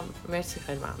اینا. گفتم مرسی،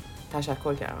 خیلی من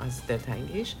تشکر کردم از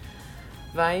دلتنگیش.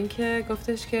 و اینکه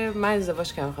گفتش که من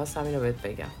ازدواج کردم، خواستم اینو بهت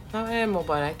بگم.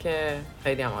 مبارک،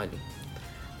 خیلی هم عالی.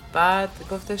 بعد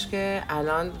گفتش که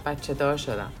الان بچه دار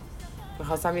شدم،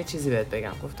 میخواستم یه چیزی بهت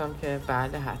بگم. گفتم که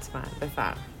بله حتما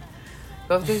بفرم.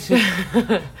 گفتش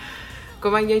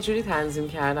گفت من یه جوری تنظیم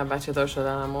کردم بچه دار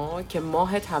شدنمو که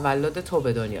ماه تولد تو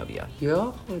به دنیا بیاد.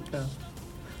 یا خدا،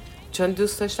 چون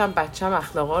دوست داشتم بچه‌م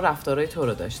اخلاقا و رفتارهای تو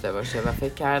رو داشته باشه و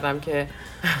فکر کردم که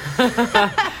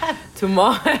تو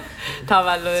ماه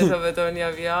تولد تو به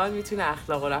دنیا بیاد میتونه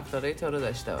اخلاق و رفتارهای تو رو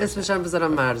داشته باشه. اسمش هم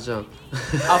بذارم مرجان.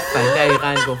 آفرین،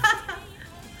 دقیقاً گفت.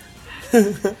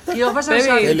 قیافش هم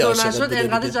شبیه تو نشد،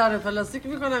 انقدر جعبه پلاستیک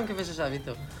میکنم که بشه شبیه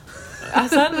تو.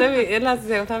 اصلا ببین یه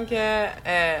لحظه گفتم که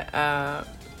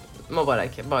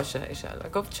مبارکه باشه انشالله.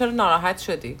 گفت چرا ناراحت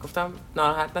شدی؟ گفتم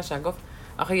ناراحت نشم. گفت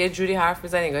آخه یه جوری حرف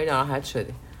میزنی انگاری ناراحت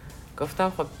شدی.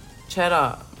 گفتم خب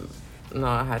چرا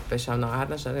ناراحت بشم؟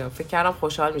 ناراحت نشم. فکر کردم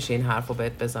خوشحال میشه این حرفو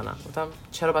بهت بزنم. گفتم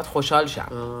چرا باید خوشحال شم؟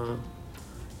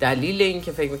 دلیل این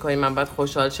که فکر میکنی من باید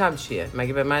خوشحال شم چیه؟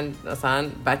 مگه به من مثلا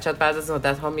بچت بعد از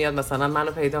مدت ها میاد مثلا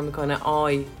منو پیدا میکنه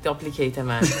آی دوپلیکیت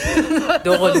من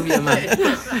دو قلوی من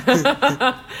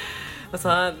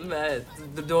مثلا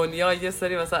دنیا یه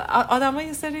سری مثلا آدم ها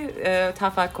یه سری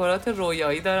تفکرات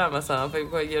رویایی دارن، مثلا فکر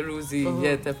میکنه یه روزی یه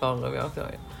اتفاق میافته.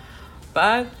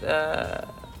 بعد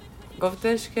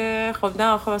گفتش که خب نه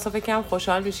آخه مثلا فکر کنم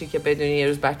خوشحال میشی که بدونی یه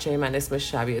روز بچه من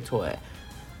اسمش شبیه توه.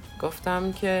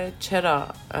 گفتم که چرا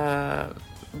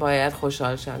باید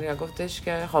خوشحال شم؟ یا گفتش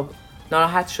که خب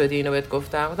ناراحت شدی اینو بهت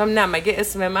گفتم. گفتم نه مگه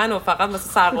اسم منو فقط مثلا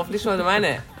سرقفلی شده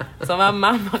منه، مثلا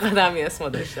من فقط همین اسمو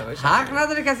داشته باشم. حق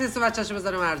نداره کسی اسم بچه‌شو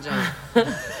بذاره مرجان.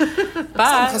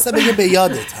 بعد خواستم بگه به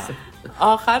یادت هم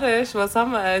آخرش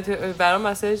واسم برام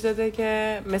مسیج داده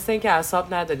که مثل اینکه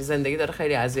اعصاب نداری، زندگی داره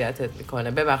خیلی اذیتت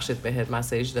میکنه، ببخشید بهت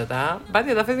مسیج دادم. بعد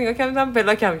یه دفعه نگاه کردم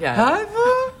بلاکم کرد.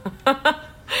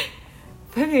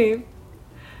 ببین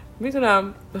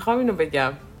میدونم میخوام اینو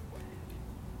بگم،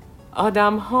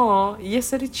 آدم ها یه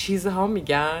سری چیزها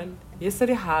میگن، یه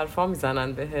سری حرفا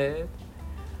میزنن بهت،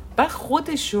 بعد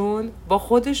خودشون با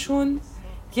خودشون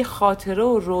یه خاطره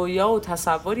و رویا و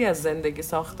تصوری از زندگی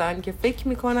ساختن که فکر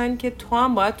میکنن که تو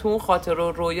هم باید تو اون خاطره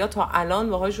و رویا تا الان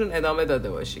باهاشون ادامه داده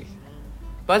باشی،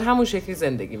 باید همون شکلی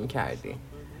زندگی میکردی.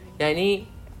 یعنی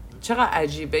چقدر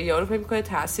عجیبه، یارو فکر میکنه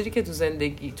تأثیری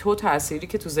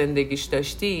که تو زندگیش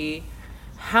داشتی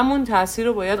همون تأثیر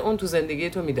رو باید اون تو زندگی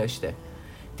تو میداشته.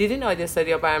 دیدین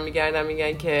آدیسریا برمیگردن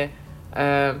میگن که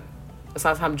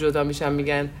اصلا هم جدا میشن،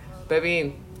 میگن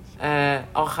ببین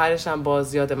آخرش هم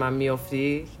باز یاد من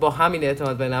میافتی، با همین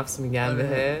اعتماد به نفس میگن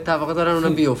بهت، توقع دارن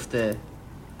اونم بیفته.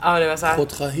 آره مثلا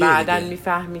خودخواهی بعدن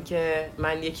میفهمی که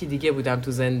من یکی دیگه بودم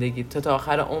تو زندگی، تا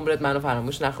آخر عمرت منو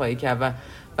فراموش نخواهی کرد و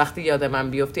وقتی یاد من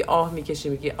بیفتی آه میکشی،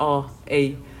 میگی آه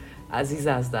ای عزیز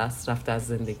از دست رفته از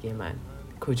زندگی من،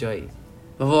 کجایی؟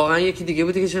 واقعا یکی دیگه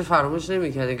بودی که چه فراموش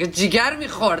نمی‌کردی، که جیگر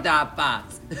می‌خورده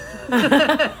عباس.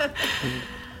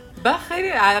 با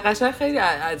خیلی قشنگ خیلی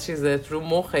چیزه رو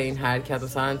مخ این حرکت،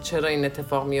 مثلا چرا این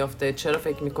اتفاق میفته، چرا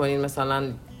فکر میکنین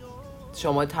مثلا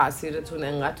شما تاثیرتون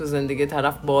انقدر تو زندگی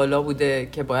طرف بالا بوده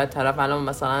که باید طرف الان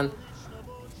مثلا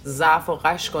ضعف و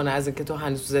قش کنه از اینکه تو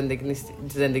هنوز تو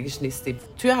زندگیش نیستی.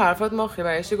 توی حرفات مخی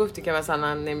برایشی گفتی که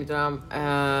مثلا نمیدونم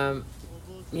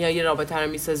یا یه رابطه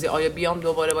رو میسازی، آیا بیام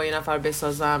دوباره با یه نفر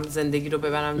بسازم، زندگی رو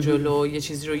ببرم جلو، یه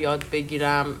چیزی رو یاد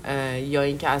بگیرم، یا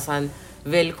اینکه اصلا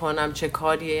ول کنم چه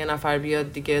کاریه یه نفر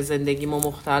بیاد دیگه زندگیمو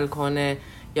مختل کنه.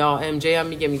 یا ام جی هم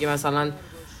میگه مثلا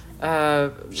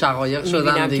شقایق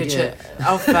شدن دیگه،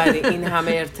 آفرین این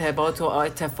همه ارتباط و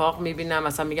اتفاق میبینم،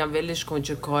 مثلا میگم ولش کن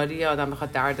چه کاریه، آدم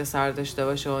بخواد درد سر داشته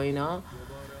باشه و اینا.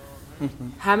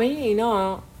 همه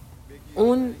اینا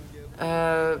اون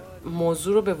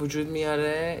موضوع رو به وجود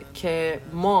میاره که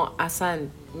ما اصلا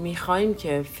میخوایم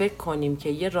که فکر کنیم که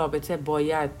یه رابطه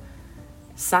باید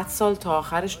 100 سال تا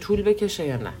آخرش طول بکشه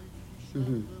یا نه.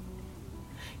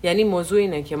 یعنی موضوع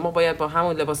اینه که ما باید با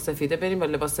همون لباس سفیده بریم با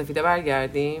لباس سفیده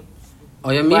برگردیم،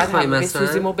 آیا میخوایم مثلا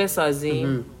بسازیم و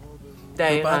بسازیم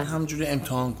دقیقاً بعد همجوری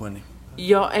امتحان کنیم،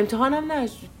 یا امتحان هم نه.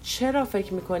 چرا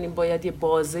فکر میکنیم باید یه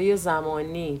بازه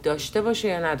زمانی داشته باشه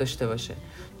یا نداشته باشه؟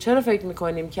 چرا فکر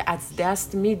میکنیم که از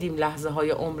دست میدیم لحظه های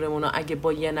عمرمون رو اگه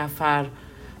با یه نفر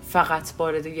فقط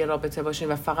وارد یه رابطه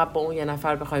باشیم و فقط با اون یه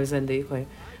نفر بخوایم زندگی کنیم؟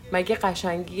 مگه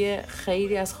قشنگی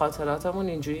خیلی از خاطراتمون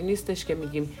اینجوری نیستش که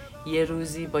میگیم یه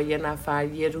روزی با یه نفر،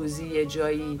 یه روزی یه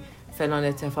جایی فلان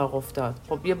اتفاق افتاد؟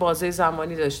 خب یه بازه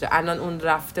زمانی داشته، الان اون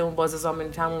رفته، اون بازه زمانی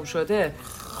تموم شده،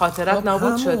 خاطرات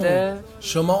نابود شده.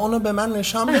 شما اونو به من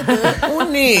نشان بده.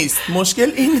 اون نیست،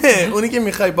 مشکل اینه اونی که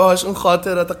میخوای باهاش اون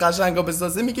خاطرات قشنگا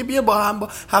بسازی میگه بیا با هم با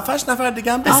 7-8 نفر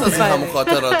دیگه هم بسازیم همون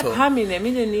خاطراتو. همینه،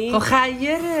 میدونی؟ خب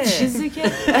خیره چیزی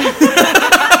که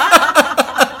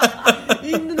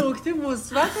این نکته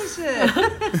مثبتشه.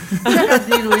 چقدر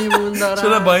دینویمون دارم،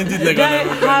 چرا با این دید نگاه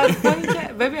حرفایی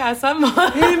که ببین اصلا ما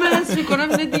من حس میکنم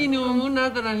نه دینویمون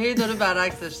ندارن، هی داره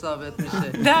برعکسش ثابت میشه.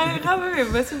 دقیقا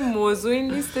ببین مثل موضوعی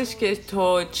نیستش که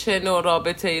تو چه نوع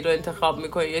رابطه ای رو انتخاب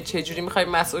میکنی یا چه جوری میخوای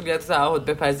مسئولیت تعهد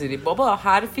بپذیری. بابا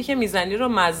حرفی که میزنی رو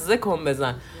مزه کن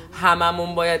بزن.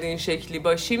 هممون باید این شکلی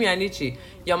باشیم یعنی چی؟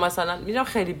 یا مثلا میدونم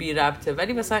خیلی بی ربطه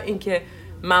ولی مثلا اینکه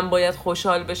من باید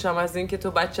خوشحال بشم از اینکه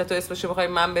تو بچه‌تو اسمشو بخوای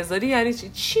من بذاری یعنی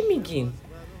چی میگین؟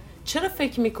 چرا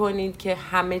فکر میکنین که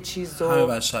همه چیز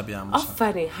رو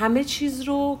همه چیز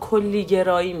رو کلی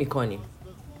گرایی میکنیم؟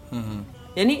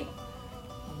 یعنی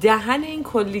دهن این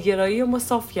کلیگرایی رو ما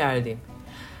صاف کردیم.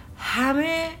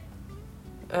 همه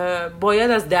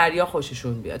باید از دریا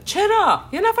خوششون بیاد. چرا؟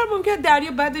 یه نفر ممکنه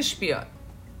دریا بدش بیاد.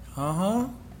 آها.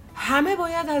 همه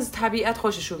باید از طبیعت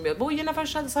خوششون بیاد. با یه نفر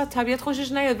شاید از طبیعت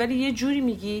خوشش نیاد، ولی یه جوری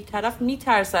میگی طرف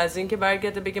میترسه از این که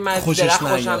برگرده بگه من از درخت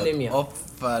خوشم نمیاد.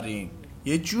 آفرین.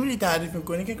 یه جوری تعریف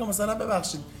میکنی که مثلا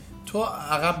ببخشید تو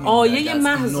عقب میمونی. آیه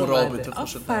محض اومده.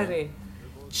 آفرین.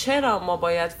 چرا ما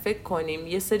باید فکر کنیم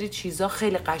یه سری چیزا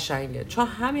خیلی قشنگه؟ چون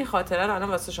همین خاطره رو الان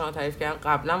واسه شما تعریف کردم،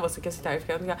 قبلا واسه کسی تعریف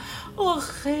کردم میگم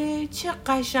آخه چه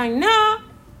قشنگ. نه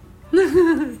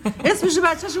اسمش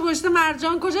بچه‌شو گذاشته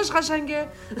مرجان، کجاش قشنگه؟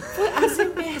 از این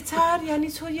بهتر.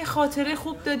 یعنی تو یه خاطره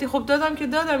خوب دادی. خب دادم که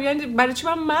دادم، یعنی برای چی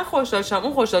من خوشحال شم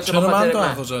اون خوشحال شه؟ چرا من تو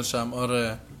خوشحال شم؟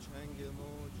 آره.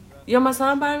 یا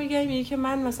مثلا برمیگردی میگه که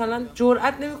من مثلا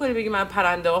جرئت نمی‌کنی بگی من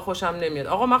پرنده ها خوشم نمیاد.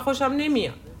 آقا من خوشم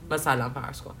نمیاد مثلا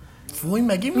فرض کن. وای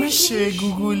مگه میشه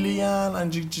گوگلیان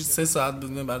انجی 3 ساعت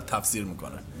بدون برای تفسیر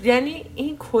میکنه؟ یعنی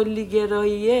این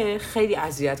کلیگراییه خیلی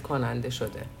اذیت کننده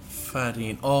شده.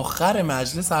 فرین آخر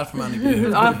مجلس حرف منو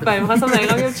گرفت. آفرین. می‌خواستم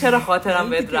دقیقاً بگم چرا خاطرم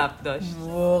بهت ربط داشت.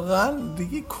 واقعا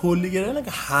دیگه کلیگرایی نه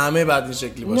که همه بعد این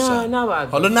شکلی باشن. نه باید.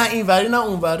 حالا نه اینوری نه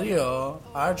اونوری ها،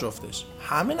 هر جفتش.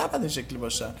 همه نباید این شکلی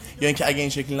باشن. یا اینکه اگه این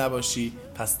شکلی نباشی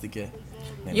پس دیگه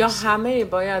نمیشه. یا همه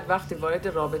باید وقتی وارد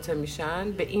رابطه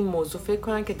میشن به این موضوع فکر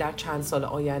کنن که در چند سال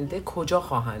آینده کجا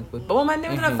خواهند بود. بابا من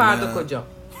نمیدونم فردا کجا.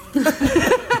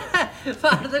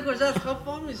 فردا کجا از خواب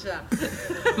پا میشم.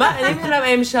 من نمیدونم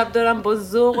امشب دارم با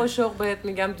ذوق و شوق بهت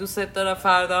میگم دوستت دارم،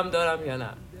 فردا هم دارم یا نه.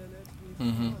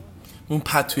 اون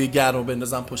پتوی گرم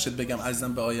بندازم پشتت بگم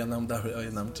عزیزم به آیندم در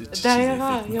آیندم چه چیزی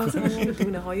دقیقاً. یا مثلا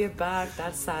دونه های برف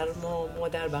در سرما ما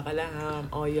در بغل هم.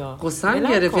 آیا قسم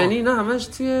گرفت؟ یعنی اینا همش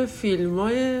توی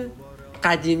فیلم‌های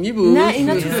قدیمی بود؟ نه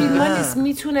اینا تو فیلم‌ها نیست.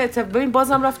 میتونه ببین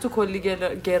بازم رفت تو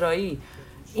کلیگرایی.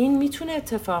 این میتونه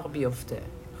اتفاق بیفته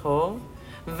خب،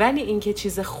 ولی اینکه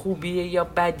چیز خوبیه یا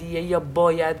بدیه یا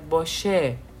باید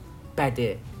باشه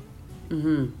بده.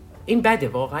 این بده،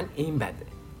 واقعا این بده.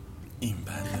 این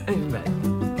بده.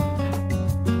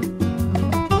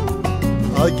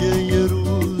 اگه یه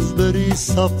روز بری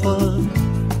سفر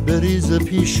بریز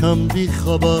پیشم بی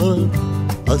خبر،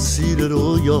 اسیر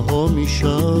رویاها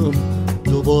میشم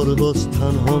دوباره باز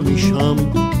تنها میشم.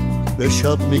 به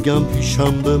شب میگم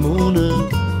پیشم بمونه،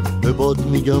 به باد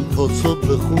میگم تا صبح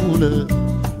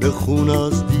بخونه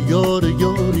از دیار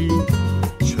یاری،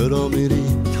 چرا میری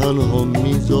تنها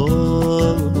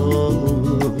میذاری.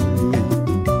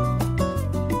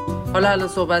 حالا الان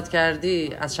صحبت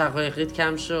کردی از شقایقیت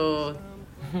کم شد.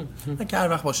 من که هر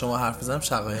وقت با شما حرف بزنم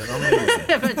شقایقام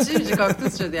میریزه. چی میشه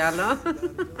کاکتوس شدی الان؟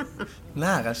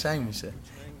 نه قشنگ میشه،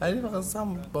 ولی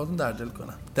می‌خواستم باهاتون در دل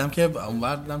کنم. دیدم که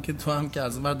اونور دیدم که تو هم که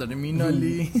از اونور داری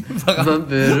مینالی. فقط من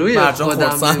به روی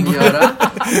خودم نمیارم.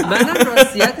 منم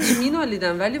راستیتش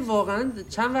مینالیدم، ولی واقعا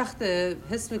چند وقت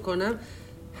حس میکنم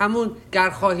همون گر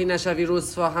خواهی نشوی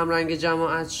رسوا هم رنگ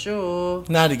جماعت شو.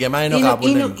 نه دیگه من اینو قبول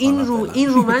نمی‌کنم. این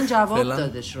رو من جواب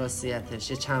دادش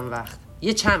راستیتش. یه چند وقت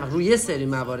روی یه سری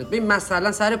موارد ببین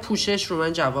مثلا سر پوشش رو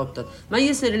من جواب داد. من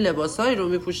یه سری لباسایی رو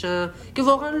میپوشم که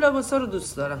واقعا لباسا رو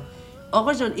دوست دارم.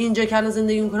 آقا جان اینجا که الان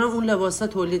زندگی میکنم اون لباسا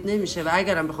تولید نمیشه و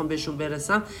اگرم بخوام بهشون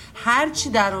برسم هر چی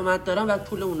درآمد دارم باید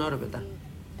پول اونا رو بدم.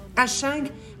 قشنگ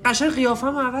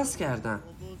قیافه‌مو عوض کردم.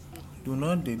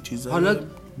 دونا چیزا حالا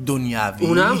دنیوی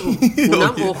اونم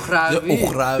اخروی.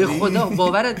 به خدا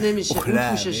باورت نمیشه اون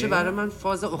پوششه برای من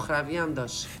فاز اخروی هم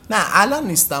داشت. نه الان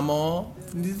نیستم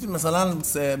مثلا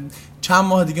چند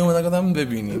ماه دیگه اومدم گفتم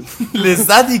ببینیم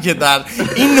لذتی که در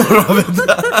این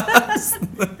رابطه است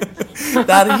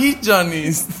در هیچ جا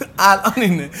نیست. الان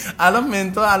اینه، الان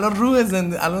منتال، الان روح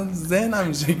زنده، الان ذهنم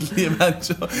این شکلیه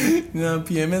بچه‌ها.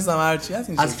 پی ام اس هم هرچی هست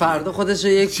این از فردا خودش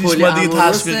یک پلی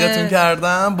اموروس تشویقتون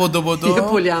کردم بدو یه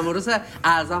پلی اموروس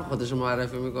اعظم خودشو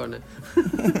معرفی میکنه.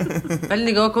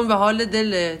 ولی نگاه کن به حال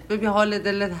دلت، ببین حال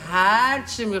دلت هر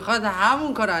چی میخواد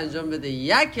همون کار انجام بده.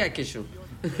 یکیشون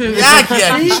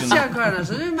هیچ کار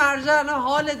نشه. ببین مرجان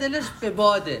حال دلش به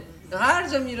باده، هر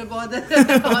جا میره باده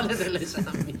حال دلش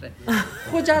هم میره.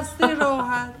 خجسته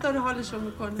راحت داره حالشو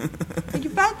میکنه. میگه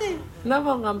بده؟ نه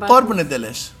واقعا بده. قربون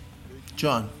دلش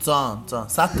جان 100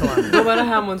 تومن دوباره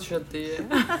همون شد دیگه.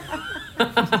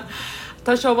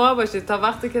 تا شما باشید تا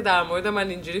وقتی که در مورد من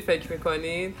اینجوری فکر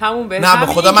میکنید همون به نه به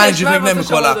خدا من اینجوری فکر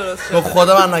نمیکنم. به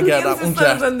خدا من نکردم. اون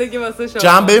کرد زندگی واسه شما.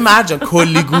 جنبه مرجان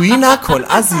کلیگویی نکن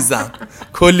عزیزم،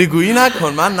 کلیگویی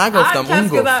نکن. من نگفتم اون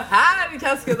گفت. هر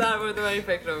کس که در مورد من این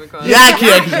فکر رو میکنه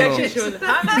یکیشون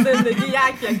همین زندگی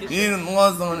یکیشون این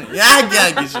موازنه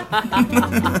یکیشون.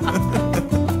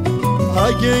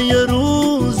 اگه یه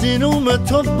روز اینوم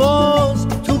تو باز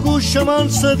تو گوش من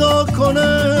صدا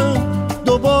کنه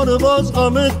دوباره باز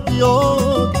غمت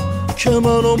بیاد که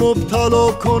منو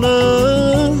مبتلا کنه.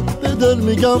 به دل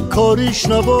میگم کاریش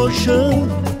نباشه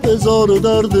بذار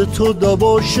درد تو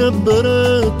دباشه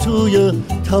بره توی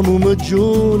تموم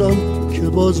جونم که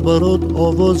باز برات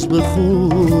آواز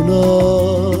بخونم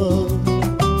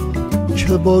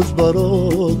که باز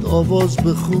برات آواز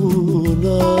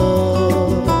بخونم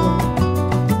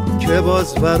که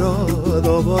باز برات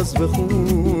آواز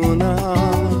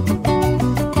بخونم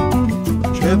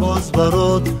که باز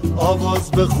برات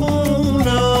آواز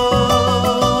بخونم.